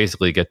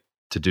basically get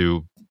to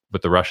do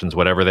with the Russians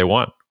whatever they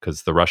want,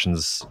 because the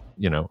Russians,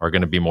 are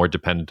going to be more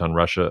dependent on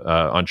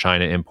on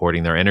China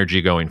importing their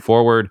energy going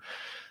forward.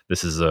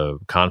 This is a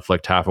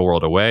conflict half a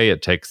world away.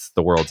 It takes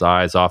the world's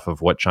eyes off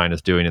of what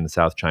China's doing in the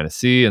South China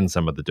Sea and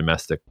some of the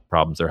domestic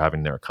problems they're having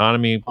in their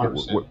economy.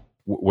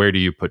 Where do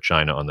you put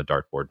China on the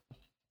dartboard?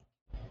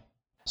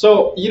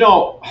 So,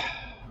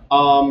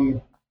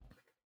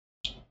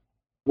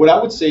 what I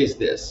would say is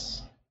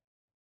this: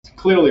 it's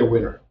clearly a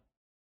winner,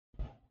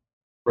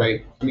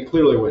 right? I mean,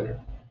 clearly a winner.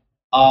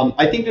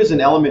 I think there's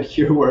an element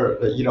here where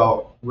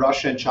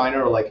Russia and China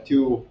are like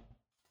two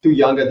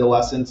young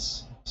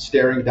adolescents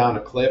staring down a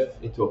cliff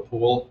into a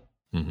pool.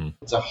 Mm-hmm.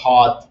 It's a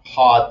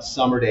hot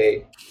summer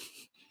day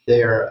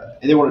there,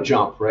 and they want to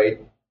jump, right?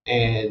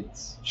 And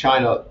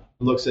China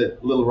looks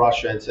at little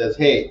Russia and says,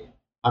 "Hey,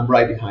 I'm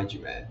right behind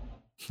you, man.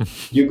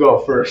 You go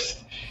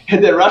first."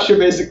 And then Russia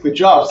basically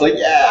jumps, like,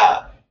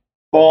 yeah,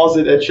 falls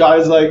it, and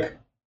China's like,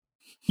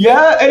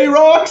 yeah, any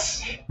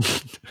rocks?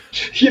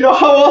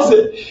 How was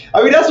it?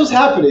 I mean, that's what's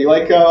happening.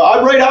 Like,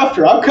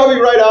 I'm coming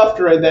right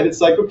after, and then it's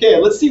like, okay,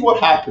 let's see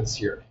what happens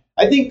here.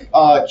 I think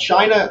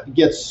China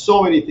gets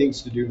so many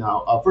things to do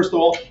now. First of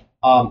all,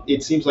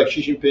 it seems like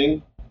Xi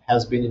Jinping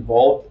has been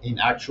involved in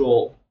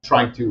actual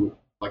trying to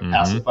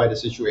pacify the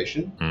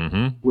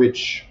situation,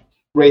 which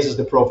raises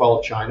the profile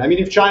of China. I mean,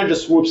 if China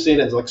just swoops in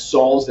and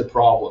solves the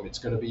problem, it's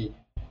going to be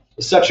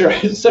such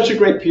a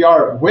great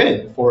PR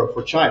win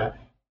for China.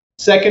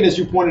 Second, as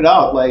you pointed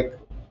out,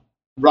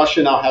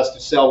 Russia now has to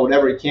sell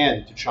whatever it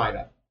can to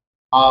China.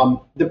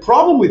 The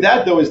problem with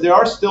that, though, is there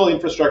are still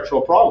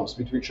infrastructural problems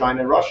between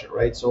China and Russia,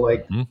 right? So,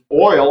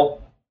 oil,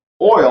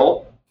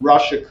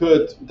 Russia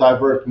could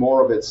divert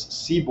more of its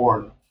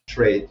seaborne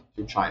trade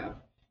to China,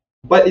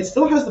 but it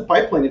still has the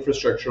pipeline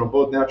infrastructure on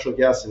both natural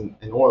gas and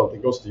oil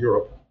that goes to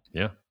Europe.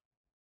 Yeah.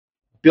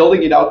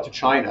 Building it out to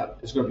China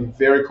is going to be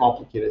very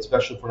complicated,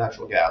 especially for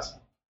natural gas.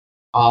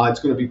 It's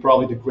going to be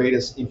probably the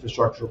greatest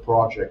infrastructure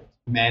project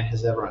man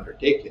has ever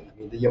undertaken. I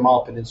mean, the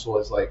Yamal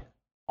Peninsula is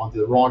on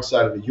the wrong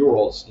side of the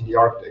Urals in the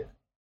Arctic.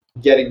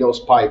 Getting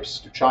those pipes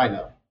to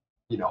China,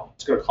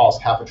 it's going to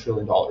cost $500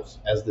 billion,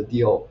 as the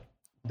deal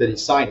that he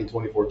signed in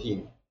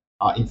 2014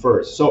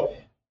 infers. So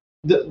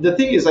the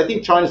thing is, I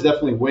think China's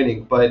definitely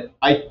winning, but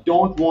I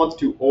don't want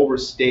to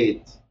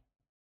overstate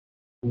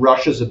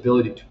Russia's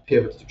ability to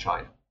pivot to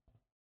China,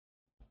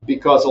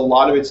 because a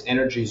lot of its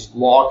energy is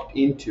locked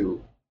into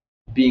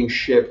being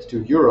shipped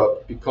to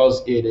Europe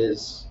because it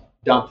is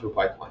dumped through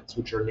pipelines,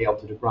 which are nailed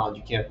to the ground.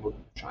 You can't move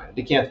them to China.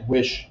 They can't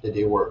wish that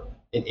they were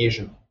an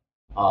Asian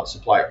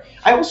supplier.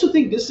 I also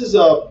think this is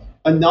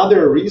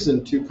another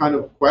reason to kind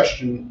of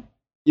question,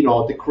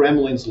 the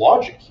Kremlin's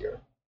logic here,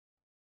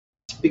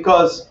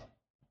 because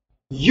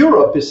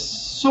Europe is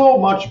so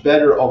much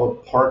better of a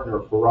partner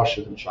for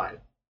Russia than China.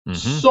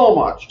 So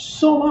much.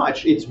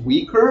 It's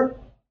weaker.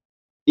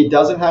 It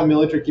doesn't have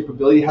military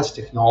capability. It has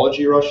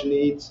technology Russia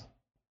needs.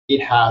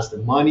 It has the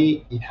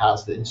money. It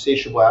has the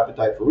insatiable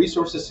appetite for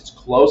resources. It's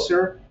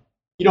closer.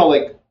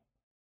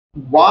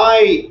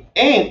 why,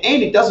 and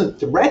it doesn't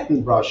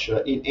threaten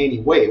Russia in any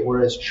way,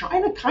 whereas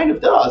China kind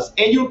of does.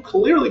 And you're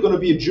clearly going to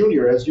be a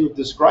junior, as you've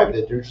described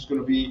it. They're just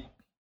going to be,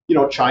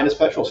 China's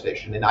petrol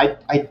station. And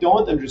I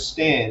don't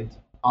understand,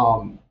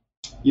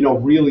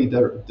 really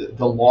the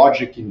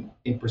logic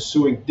in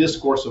pursuing this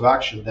course of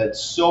action that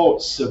so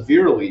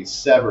severely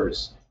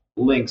severs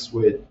links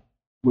with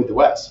the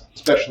West,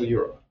 especially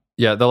Europe.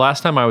 Yeah, the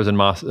last time I was in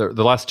Moscow,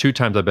 the last two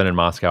times I've been in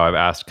Moscow, I've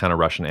asked kind of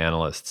Russian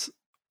analysts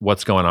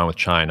what's going on with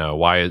China.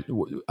 Why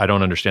I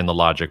don't understand the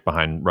logic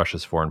behind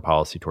Russia's foreign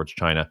policy towards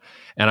China.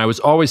 And I was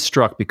always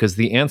struck because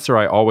the answer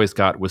I always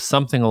got was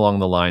something along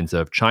the lines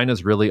of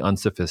China's really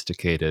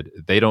unsophisticated.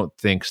 They don't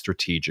think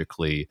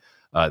strategically.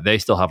 They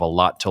still have a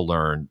lot to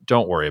learn.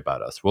 Don't worry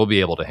about us. We'll be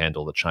able to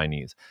handle the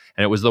Chinese.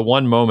 And it was the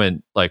one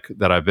moment like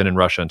that I've been in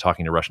Russia and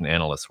talking to Russian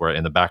analysts where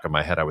in the back of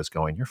my head I was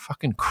going, you're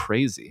fucking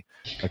crazy.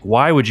 Like,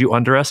 why would you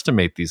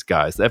underestimate these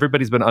guys?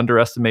 Everybody's been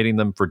underestimating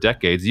them for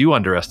decades. You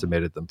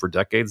underestimated them for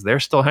decades. They're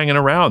still hanging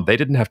around. They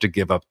didn't have to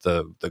give up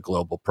the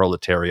global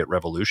proletariat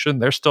revolution.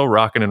 They're still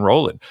rocking and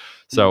rolling.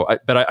 So,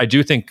 I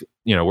do think,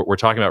 we're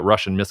talking about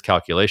Russian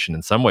miscalculation.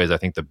 In some ways, I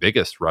think the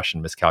biggest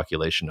Russian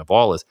miscalculation of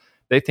all is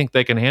they think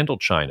they can handle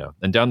China.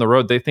 And down the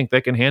road, they think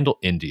they can handle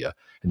India.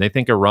 And they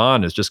think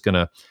Iran is just going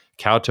to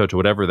kowtow to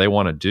whatever they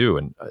want to do.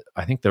 And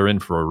I think they're in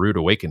for a rude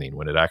awakening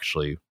when it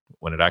actually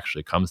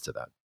comes to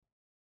that.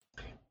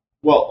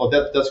 Well,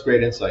 that's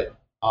great insight.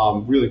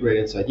 Really great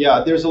insight.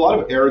 Yeah, there's a lot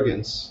of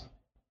arrogance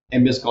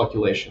and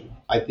miscalculation,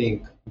 I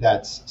think,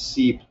 that's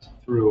seeped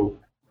through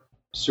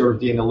sort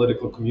of the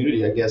analytical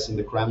community, I guess, in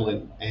the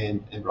Kremlin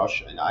and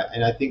Russia. And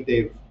I think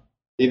they've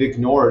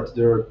ignored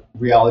their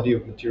reality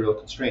of material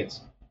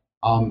constraints.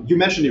 You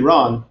mentioned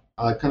Iran,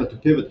 kind of to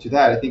pivot to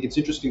that. I think it's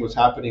interesting what's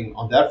happening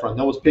on that front.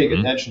 No one's paying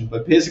attention,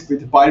 but basically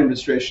the Biden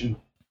administration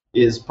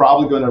is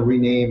probably going to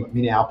rename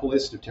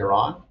Minneapolis to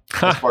Tehran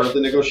as part of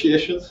the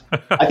negotiations.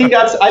 I think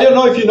I don't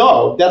know if you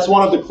know, that's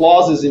one of the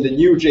clauses in the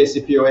new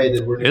JCPOA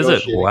that we're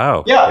negotiating. Is it?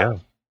 Wow.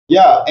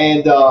 Yeah.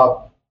 And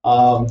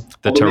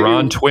the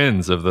Tehran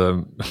twins of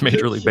the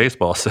Major League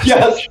Baseball system.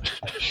 Yes.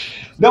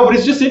 No, but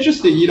it's just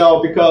interesting,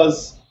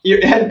 because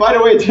and by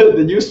the way,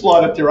 the news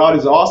plot of Tehran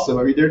is awesome.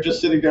 I mean, they're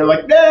just sitting there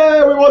like,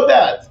 nah, we want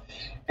that.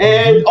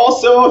 And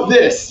also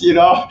this,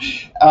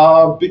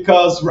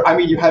 because, I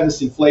mean, you have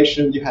this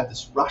inflation, you have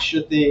this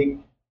Russia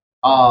thing,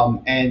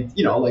 and,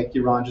 like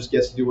Iran just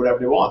gets to do whatever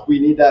they want. We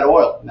need that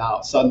oil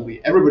now,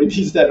 suddenly. Everybody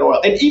needs that oil.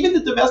 And even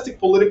the domestic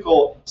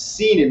political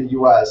scene in the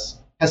U.S.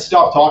 has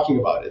stopped talking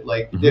about it.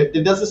 Like,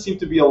 there doesn't seem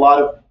to be a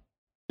lot of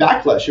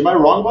backlash. Am I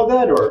wrong about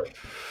that, or...?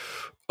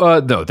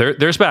 No,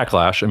 there's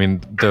backlash. I mean,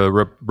 the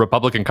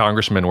Republican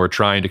congressmen were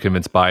trying to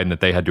convince Biden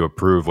that they had to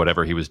approve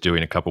whatever he was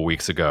doing a couple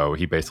weeks ago.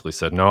 He basically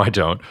said, no, I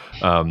don't.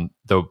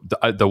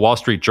 The Wall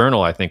Street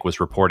Journal, I think, was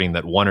reporting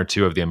that one or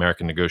two of the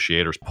American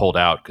negotiators pulled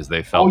out because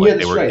they felt like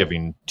they were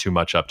giving too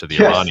much up to the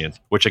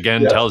Iranians, which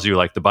again tells you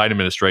like the Biden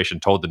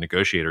administration told the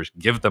negotiators,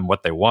 give them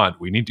what they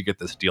want. We need to get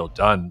this deal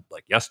done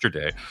like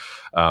yesterday.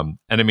 And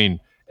I mean,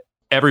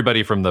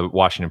 everybody from the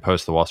Washington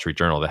Post, the Wall Street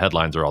Journal, the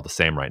headlines are all the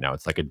same right now.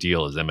 It's like a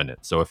deal is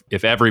imminent. So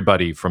if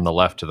everybody from the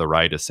left to the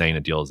right is saying a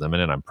deal is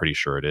imminent, I'm pretty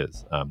sure it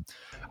is. I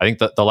think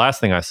the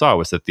last thing I saw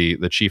was that the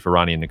chief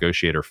Iranian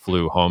negotiator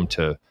flew home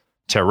to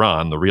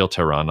Tehran, the real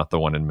Tehran, not the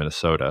one in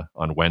Minnesota,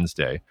 on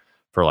Wednesday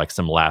for like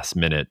some last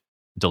minute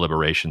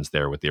deliberations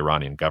there with the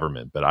Iranian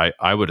government. But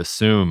I would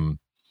assume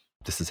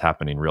this is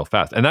happening real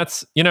fast. And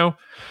that's,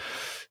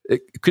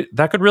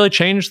 that could really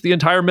change the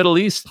entire Middle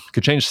East.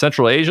 Could change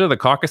Central Asia, the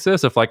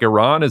Caucasus. If like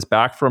Iran is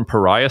back from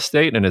pariah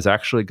state and is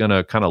actually going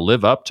to kind of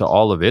live up to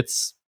all of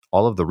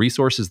the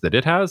resources that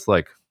it has,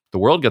 like the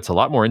world gets a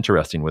lot more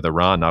interesting with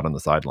Iran not on the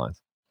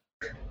sidelines.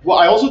 Well,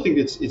 I also think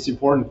it's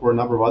important for a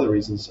number of other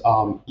reasons.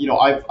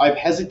 I've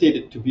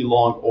hesitated to be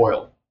long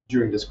oil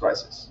during this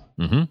crisis.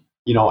 And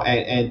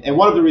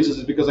one of the reasons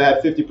is because I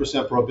had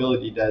 50%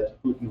 probability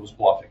that Putin was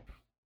bluffing.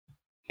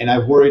 And I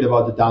worried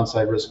about the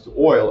downside risk to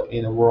oil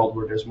in a world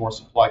where there's more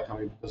supply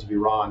coming because of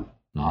Iran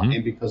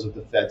and because of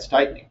the Fed's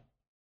tightening.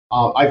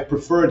 I've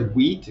preferred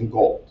wheat and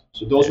gold.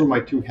 So those were my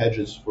two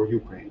hedges for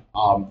Ukraine.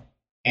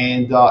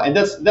 And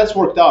that's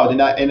worked out.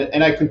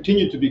 And I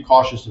continue to be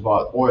cautious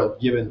about oil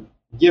given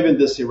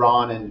this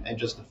Iran and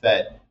just the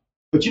Fed.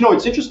 But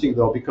it's interesting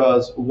though,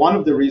 because one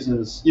of the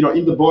reasons,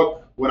 in the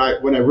book, when I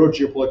wrote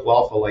Geopolitical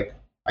Alpha, like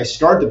I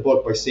start the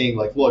book by saying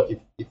like, look,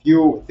 if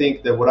you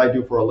think that what I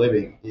do for a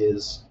living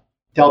is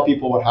tell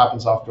people what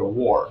happens after a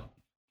war,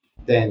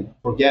 then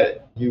forget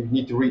it. You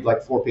need to read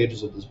like 4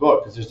 pages of this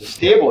book, because there's this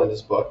table in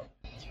this book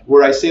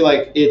where I say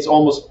like it's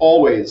almost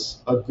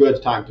always a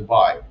good time to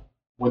buy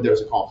when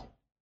there's a conflict,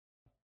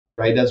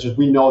 right? That's just,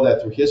 we know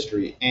that through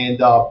history. And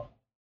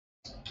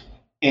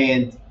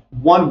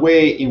one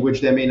way in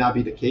which that may not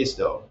be the case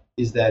though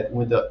is that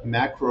when the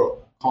macro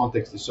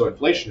context is so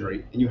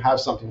inflationary and you have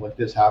something like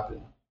this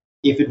happen,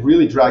 if it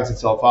really drags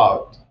itself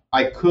out,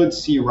 I could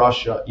see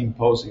Russia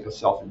imposing a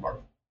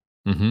self-embargo.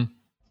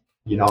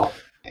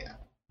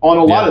 On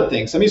a lot of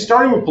things. I mean,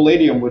 starting with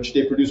palladium, which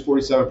they produce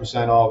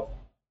 47% of,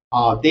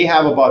 They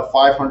have about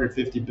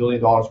 $550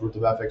 billion worth of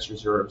FX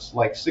reserves.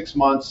 Like 6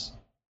 months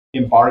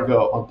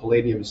embargo on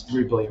palladium is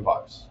 $3 billion.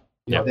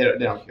 They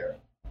don't care.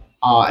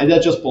 And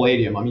that's just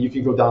palladium. I mean, you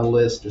can go down the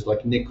list. There's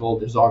like nickel,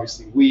 there's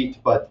obviously wheat,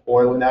 but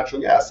oil and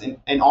natural gas.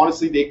 And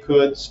honestly, they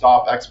could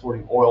stop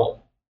exporting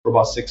oil for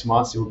about 6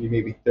 months. It would be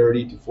maybe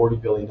 $30 to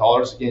 $40 billion.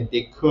 Again,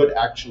 they could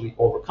actually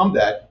overcome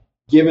that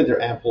given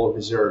their ample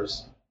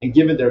reserves and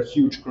given their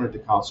huge current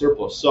account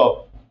surplus.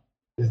 So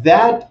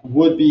that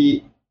would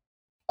be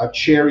a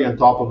cherry on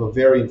top of a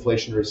very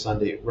inflationary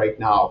Sunday right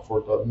now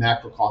for the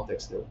macro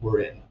context that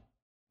we're in.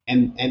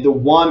 And the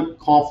one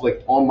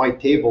conflict on my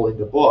table in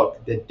the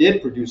book that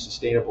did produce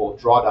sustainable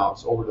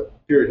drawdowns over the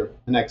period of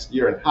the next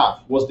year and a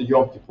half was the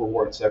Yom Kippur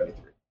War in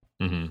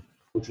 '73,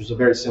 which was a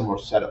very similar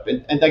setup.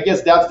 And I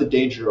guess that's the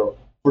danger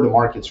for the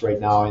markets right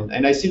now.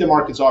 And I see the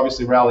markets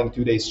obviously rallying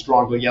 2 days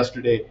strongly.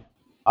 Yesterday,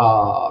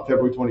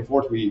 February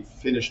 24th, we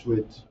finished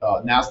with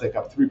NASDAQ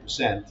up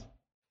 3%.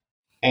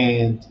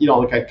 And,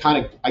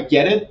 I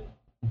get it,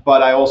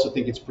 but I also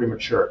think it's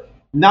premature.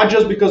 Not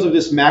just because of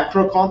this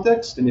macro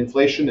context and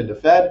inflation and the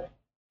Fed,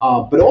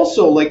 but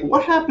also like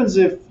what happens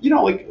if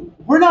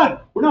we're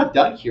not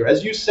done here.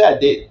 As you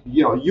said,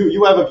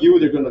 you have a view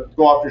they're going to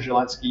go after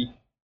Zelensky,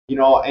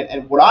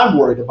 and what I'm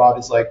worried about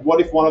is like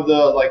what if one of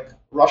the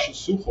Russian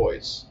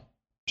Sukhois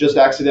just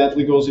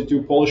accidentally goes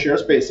into Polish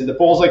airspace and the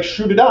Poles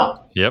shoot it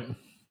down. Yep.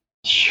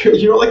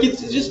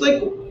 It's just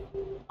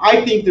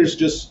I think there's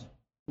just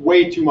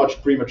way too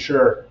much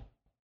premature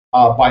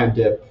buy and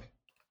dip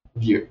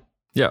view.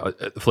 Yeah.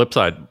 Flip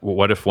side,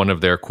 what if one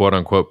of their quote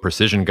unquote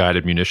precision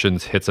guided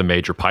munitions hits a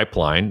major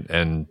pipeline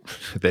and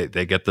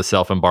they get the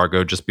self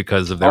embargo just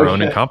because of their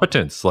own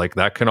incompetence? Like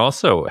that can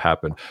also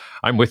happen.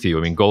 I'm with you.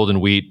 I mean, gold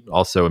and wheat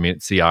also,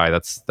 CI,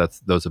 that's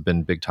those have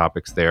been big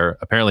topics there.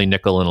 Apparently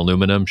nickel and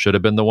aluminum should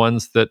have been the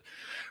ones that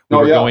we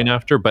were going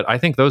after. But I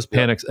think those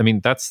panics,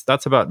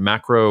 that's about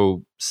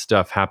macro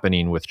stuff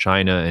happening with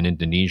China and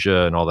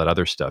Indonesia and all that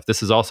other stuff.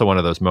 This is also one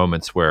of those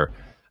moments where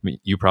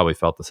you probably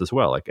felt this as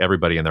well. Like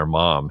everybody and their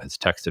mom has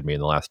texted me in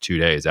the last 2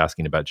 days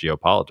asking about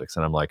geopolitics.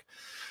 And I'm like,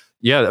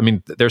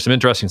 there's some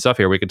interesting stuff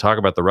here. We could talk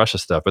about the Russia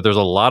stuff, but there's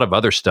a lot of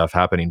other stuff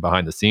happening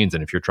behind the scenes.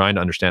 And if you're trying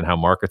to understand how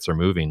markets are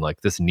moving,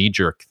 like this knee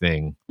jerk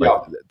thing,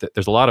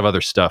 there's a lot of other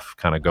stuff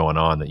kind of going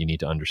on that you need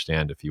to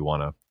understand if you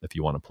want to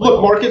play.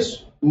 Look,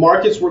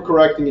 markets were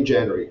correcting in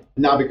January,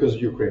 not because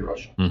of Ukraine,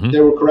 Russia. They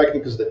were correcting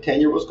because the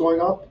 10-year was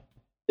going up.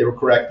 They were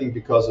correcting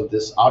because of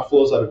this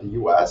outflows out of the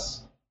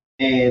U.S.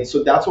 And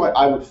so that's why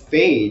I would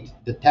fade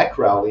the tech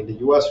rally in the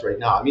U.S. right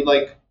now.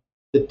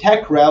 The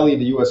tech rally in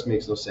the U.S.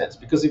 makes no sense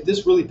because if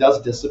this really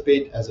does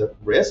dissipate as a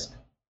risk,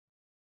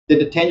 then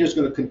the 10-year is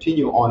going to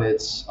continue on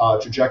its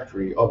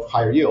trajectory of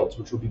higher yields,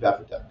 which will be bad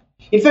for tech.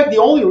 In fact, the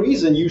only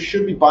reason you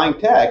should be buying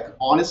tech,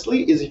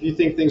 honestly, is if you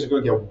think things are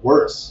going to get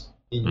worse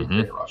in Ukraine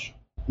and Russia.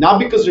 Not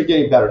because they're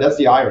getting better. That's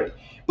the irony.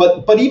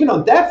 But even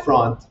on that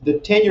front, the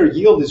 10-year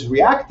yield is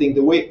reacting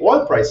the way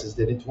oil prices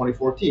did in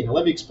 2014. And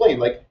let me explain.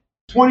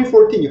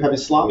 2014, you have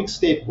Islamic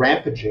State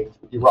rampaging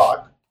through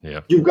Iraq.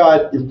 Yeah. You've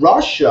got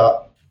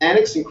Russia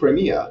annexing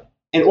Crimea,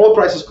 and oil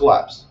prices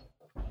collapse.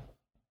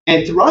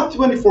 And throughout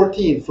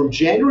 2014, from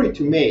January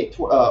to May,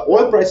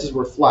 oil prices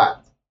were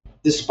flat,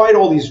 despite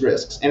all these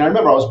risks. And I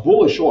remember I was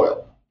bullish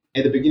oil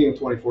at the beginning of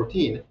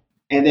 2014.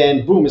 And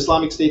then, boom,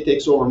 Islamic State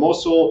takes over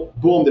Mosul.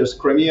 Boom, there's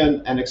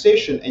Crimean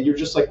annexation. And you're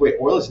just like, wait,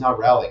 oil is not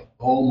rallying.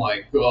 Oh,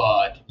 my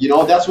God.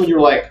 That's when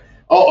you're like,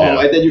 uh-oh. Yeah.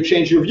 And then you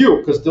change your view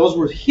because those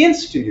were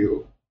hints to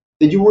you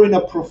that you were in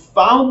a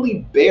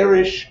profoundly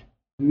bearish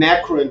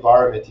macro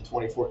environment in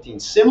 2014.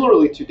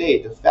 Similarly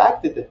today, the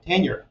fact that the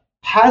 10-year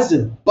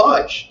hasn't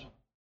budged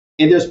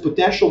and there's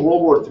potential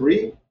World War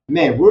III,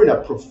 man, we're in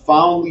a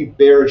profoundly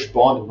bearish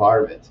bond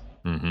environment.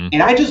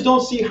 And I just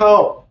don't see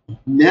how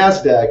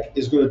NASDAQ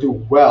is going to do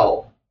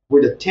well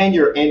with the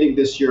 10-year ending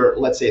this year,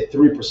 let's say at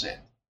 3%.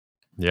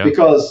 Yeah.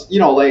 Because,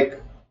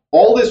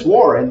 all this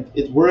war, and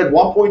we're at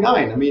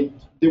 1.9.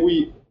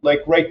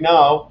 Right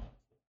now,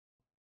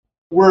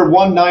 we're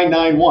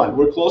 1.991.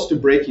 We're close to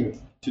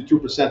breaking to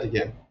 2%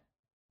 again,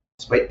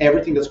 despite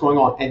everything that's going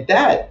on. And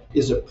that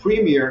is a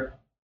premier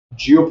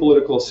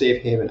geopolitical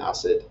safe haven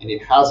asset, and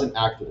it hasn't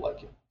acted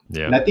like it.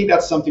 Yeah. And I think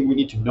that's something we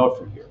need to note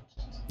from here.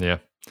 Yeah.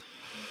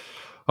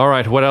 All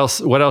right. What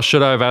else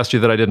should I have asked you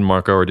that I didn't,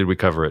 Marco, or did we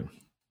cover it?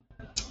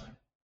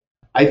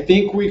 I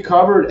think we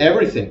covered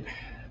everything.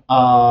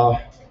 I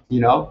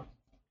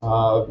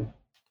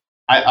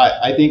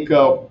think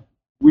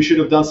we should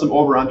have done some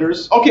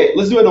over-unders. Okay,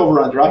 let's do an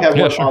over-under. I have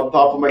one on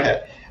top of my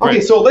head. Okay,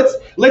 right. So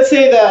let's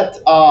say that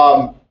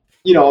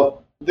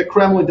the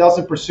Kremlin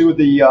doesn't pursue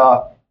the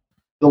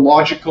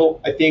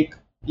logical, I think,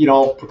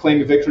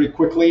 proclaiming victory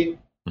quickly,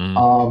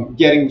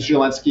 getting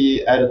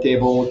Zelensky at a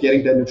table,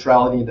 getting that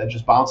neutrality, and then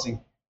just bouncing.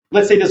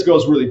 Let's say this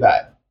goes really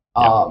bad.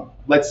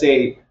 Let's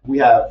say we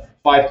have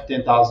 5,000 to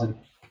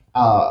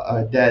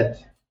 10,000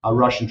 dead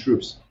Russian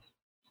troops.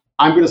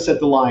 I'm going to set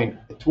the line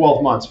at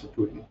 12 months for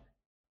Putin.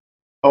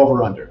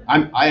 Over under.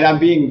 I'm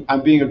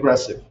being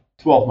aggressive.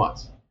 12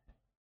 months.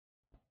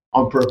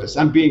 On purpose.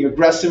 I'm being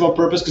aggressive on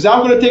purpose because I'm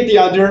going to take the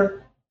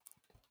under.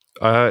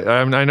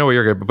 I know what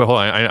you're going, but hold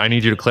on. I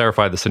need you to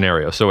clarify the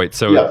scenario. So wait,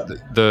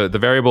 the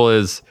variable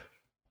is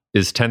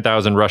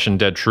 10,000 Russian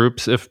dead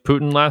troops if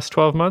Putin lasts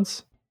 12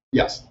 months?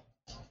 Yes.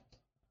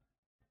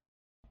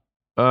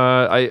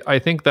 I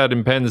think that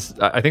depends.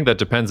 I think that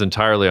depends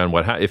entirely on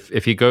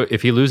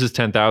if he loses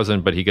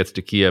 10,000, but he gets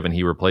to Kiev and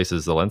he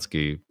replaces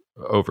Zelensky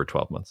over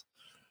 12 months.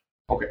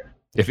 Okay.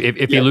 If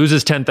he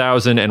loses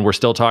 10,000 and we're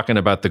still talking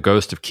about the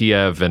ghost of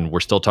Kiev and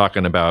we're still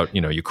talking about,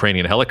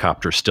 Ukrainian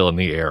helicopters still in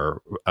the air,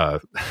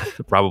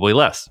 probably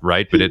less,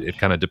 right? But it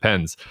kind of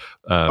depends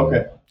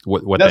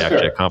what they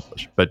actually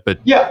accomplish. But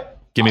yeah,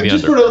 give me the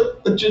under.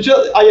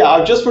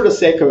 Just for the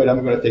sake of it,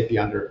 I'm going to take the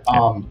under.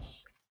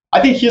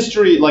 I think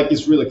history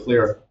is really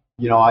clear.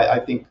 I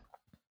think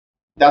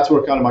that's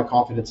where kind of my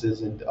confidence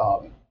is, and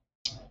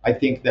I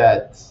think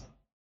that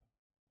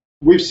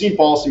we've seen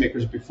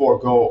policymakers before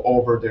go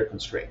over their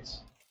constraints.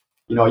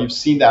 You've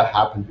seen that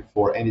happen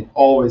before, and it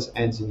always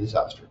ends in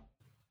disaster.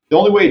 The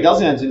only way it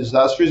doesn't end in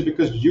disaster is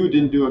because you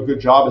didn't do a good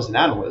job as an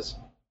analyst,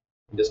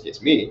 in this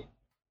case me,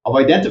 of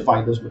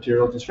identifying those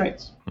material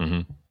constraints.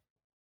 Mm-hmm.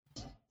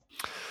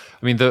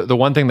 I mean, the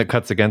one thing that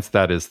cuts against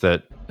that is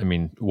that,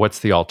 what's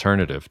the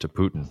alternative to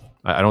Putin?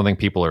 I don't think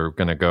people are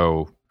going to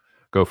go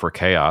for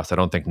chaos. I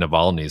don't think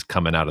Navalny's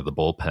coming out of the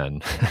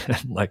bullpen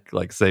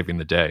like saving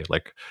the day.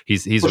 Like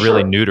he's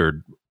really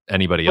neutered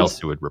anybody else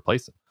who would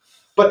replace him.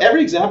 But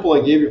every example I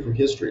gave you from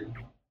history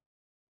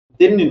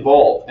didn't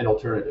involve an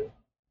alternative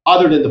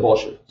other than the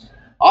Bolsheviks.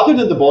 Other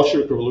than the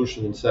Bolshevik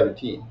Revolution in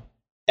 17,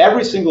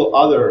 every single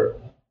other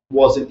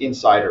was an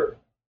insider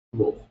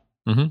move.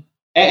 Mm-hmm.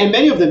 And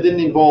many of them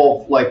didn't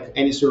involve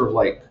any sort of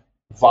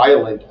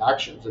violent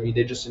actions.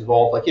 They just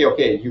involved hey,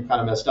 okay, you kind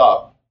of messed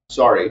up.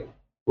 Sorry,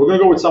 we're going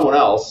to go with someone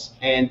else.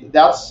 And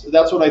that's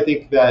what I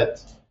think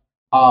that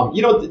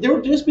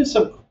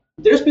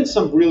there's been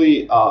some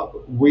really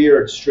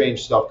weird,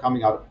 strange stuff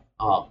coming out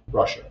of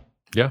Russia.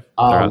 Yeah.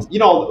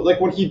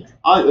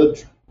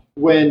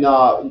 When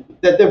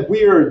that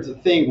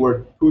weird thing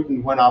where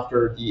Putin went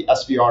after the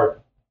SVR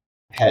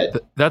head.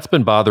 That's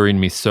been bothering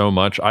me so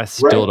much. I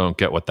still don't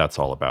get what that's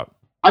all about.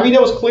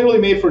 It was clearly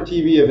made for a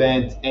TV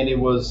event, and it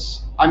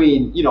was. I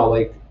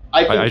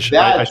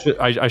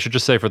should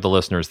just say for the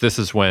listeners, this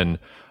is when,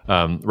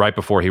 right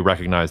before he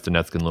recognized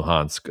Donetsk and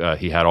Luhansk,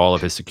 he had all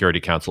of his security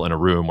council in a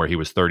room where he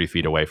was 30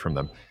 feet away from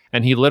them,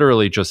 and he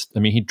literally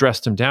he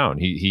dressed him down.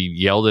 He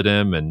yelled at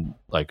him, and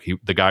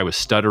the guy was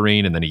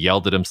stuttering, and then he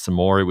yelled at him some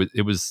more.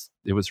 It was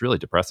really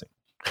depressing.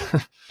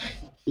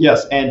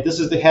 Yes, and this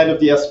is the head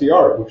of the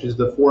SVR, which is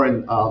the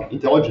Foreign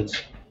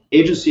Intelligence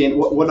Agency, and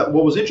what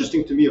was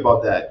interesting to me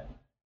about that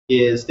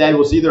is that it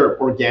was either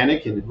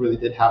organic and it really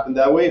did happen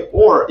that way,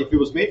 or if it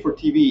was made for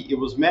TV, it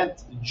was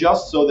meant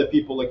just so that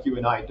people like you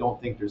and I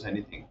don't think there's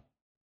anything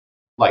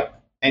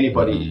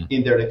anybody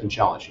in there that can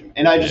challenge him.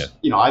 And I just,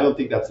 I don't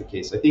think that's the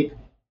case. I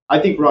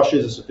think Russia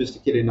is a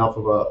sophisticated enough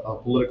of a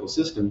political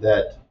system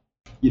that,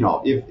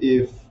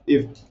 if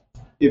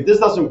this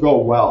doesn't go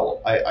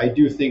well, I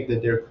do think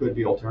that there could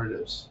be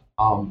alternatives.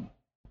 And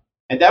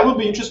that would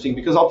be interesting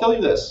because I'll tell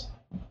you this.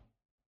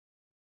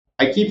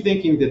 I keep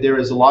thinking that there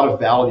is a lot of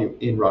value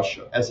in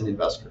Russia as an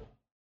investor.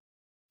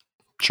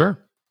 Sure,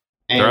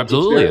 there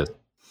absolutely is.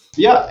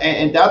 Yeah,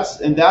 and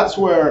that's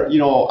where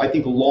I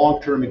think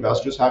long-term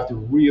investors have to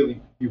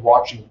really be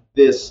watching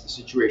this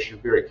situation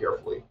very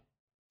carefully,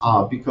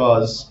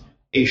 because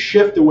a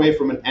shift away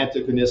from an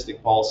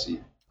antagonistic policy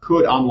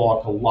could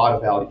unlock a lot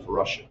of value for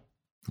Russia.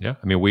 Yeah,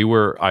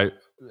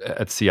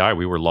 at CI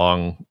we were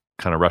long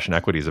kind of Russian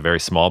equities, a very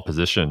small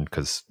position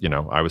because,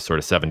 I was sort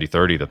of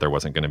 70-30 that there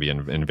wasn't going to be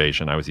an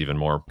invasion. I was even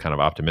more kind of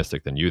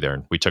optimistic than you there.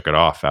 And we took it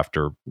off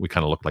after we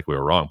kind of looked like we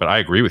were wrong. But I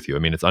agree with you.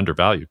 It's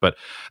undervalued. But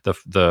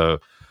the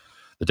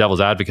devil's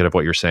advocate of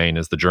what you're saying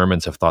is the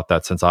Germans have thought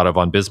that since Otto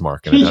von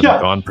Bismarck, and it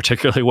hasn't gone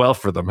particularly well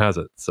for them, has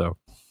it? So,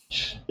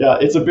 yeah,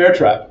 it's a bear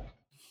trap.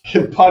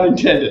 Pun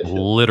intended.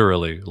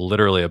 Literally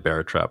a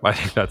bear trap. I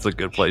think that's a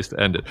good place to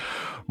end it.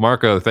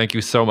 Marco, thank you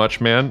so much,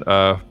 man.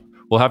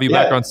 We'll have you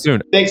back on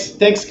soon.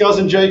 Thanks,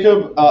 cousin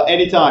Jacob.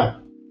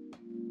 Anytime.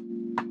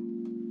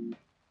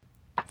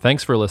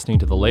 Thanks for listening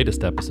to the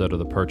latest episode of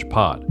The Perch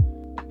Pod.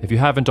 If you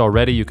haven't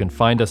already, you can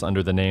find us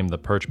under the name The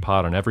Perch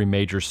Pod on every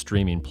major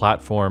streaming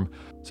platform.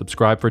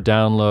 Subscribe for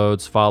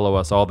downloads, follow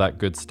us, all that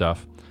good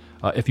stuff.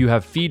 If you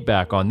have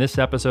feedback on this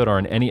episode or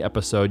on any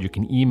episode, you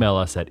can email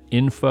us at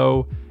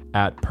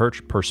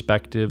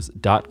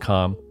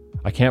info@perchperspectives.com.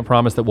 I can't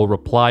promise that we'll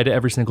reply to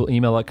every single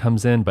email that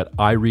comes in, but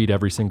I read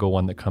every single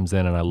one that comes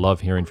in, and I love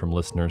hearing from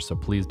listeners, so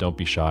please don't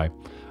be shy.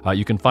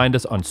 You can find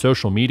us on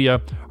social media.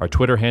 Our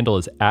Twitter handle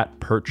is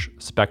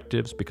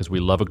 @perchperspectives because we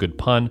love a good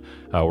pun.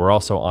 We're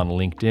also on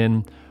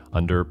LinkedIn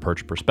under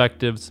Perch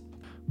Perspectives.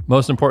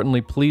 Most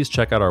importantly, please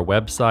check out our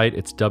website.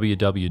 It's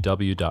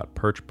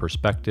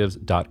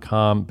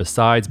www.perchperspectives.com.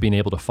 Besides being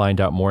able to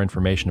find out more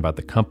information about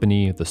the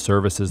company, the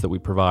services that we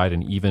provide,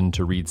 and even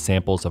to read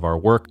samples of our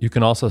work, you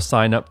can also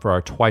sign up for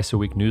our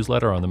twice-a-week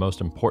newsletter on the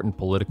most important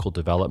political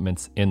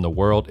developments in the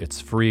world.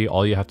 It's free.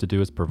 All you have to do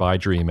is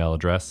provide your email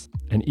address.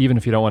 And even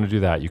if you don't want to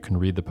do that, you can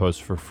read the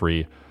post for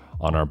free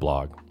on our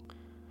blog.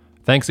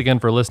 Thanks again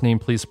for listening.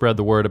 Please spread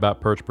the word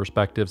about Perch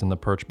Perspectives and the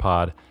Perch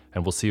Pod,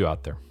 and we'll see you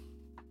out there.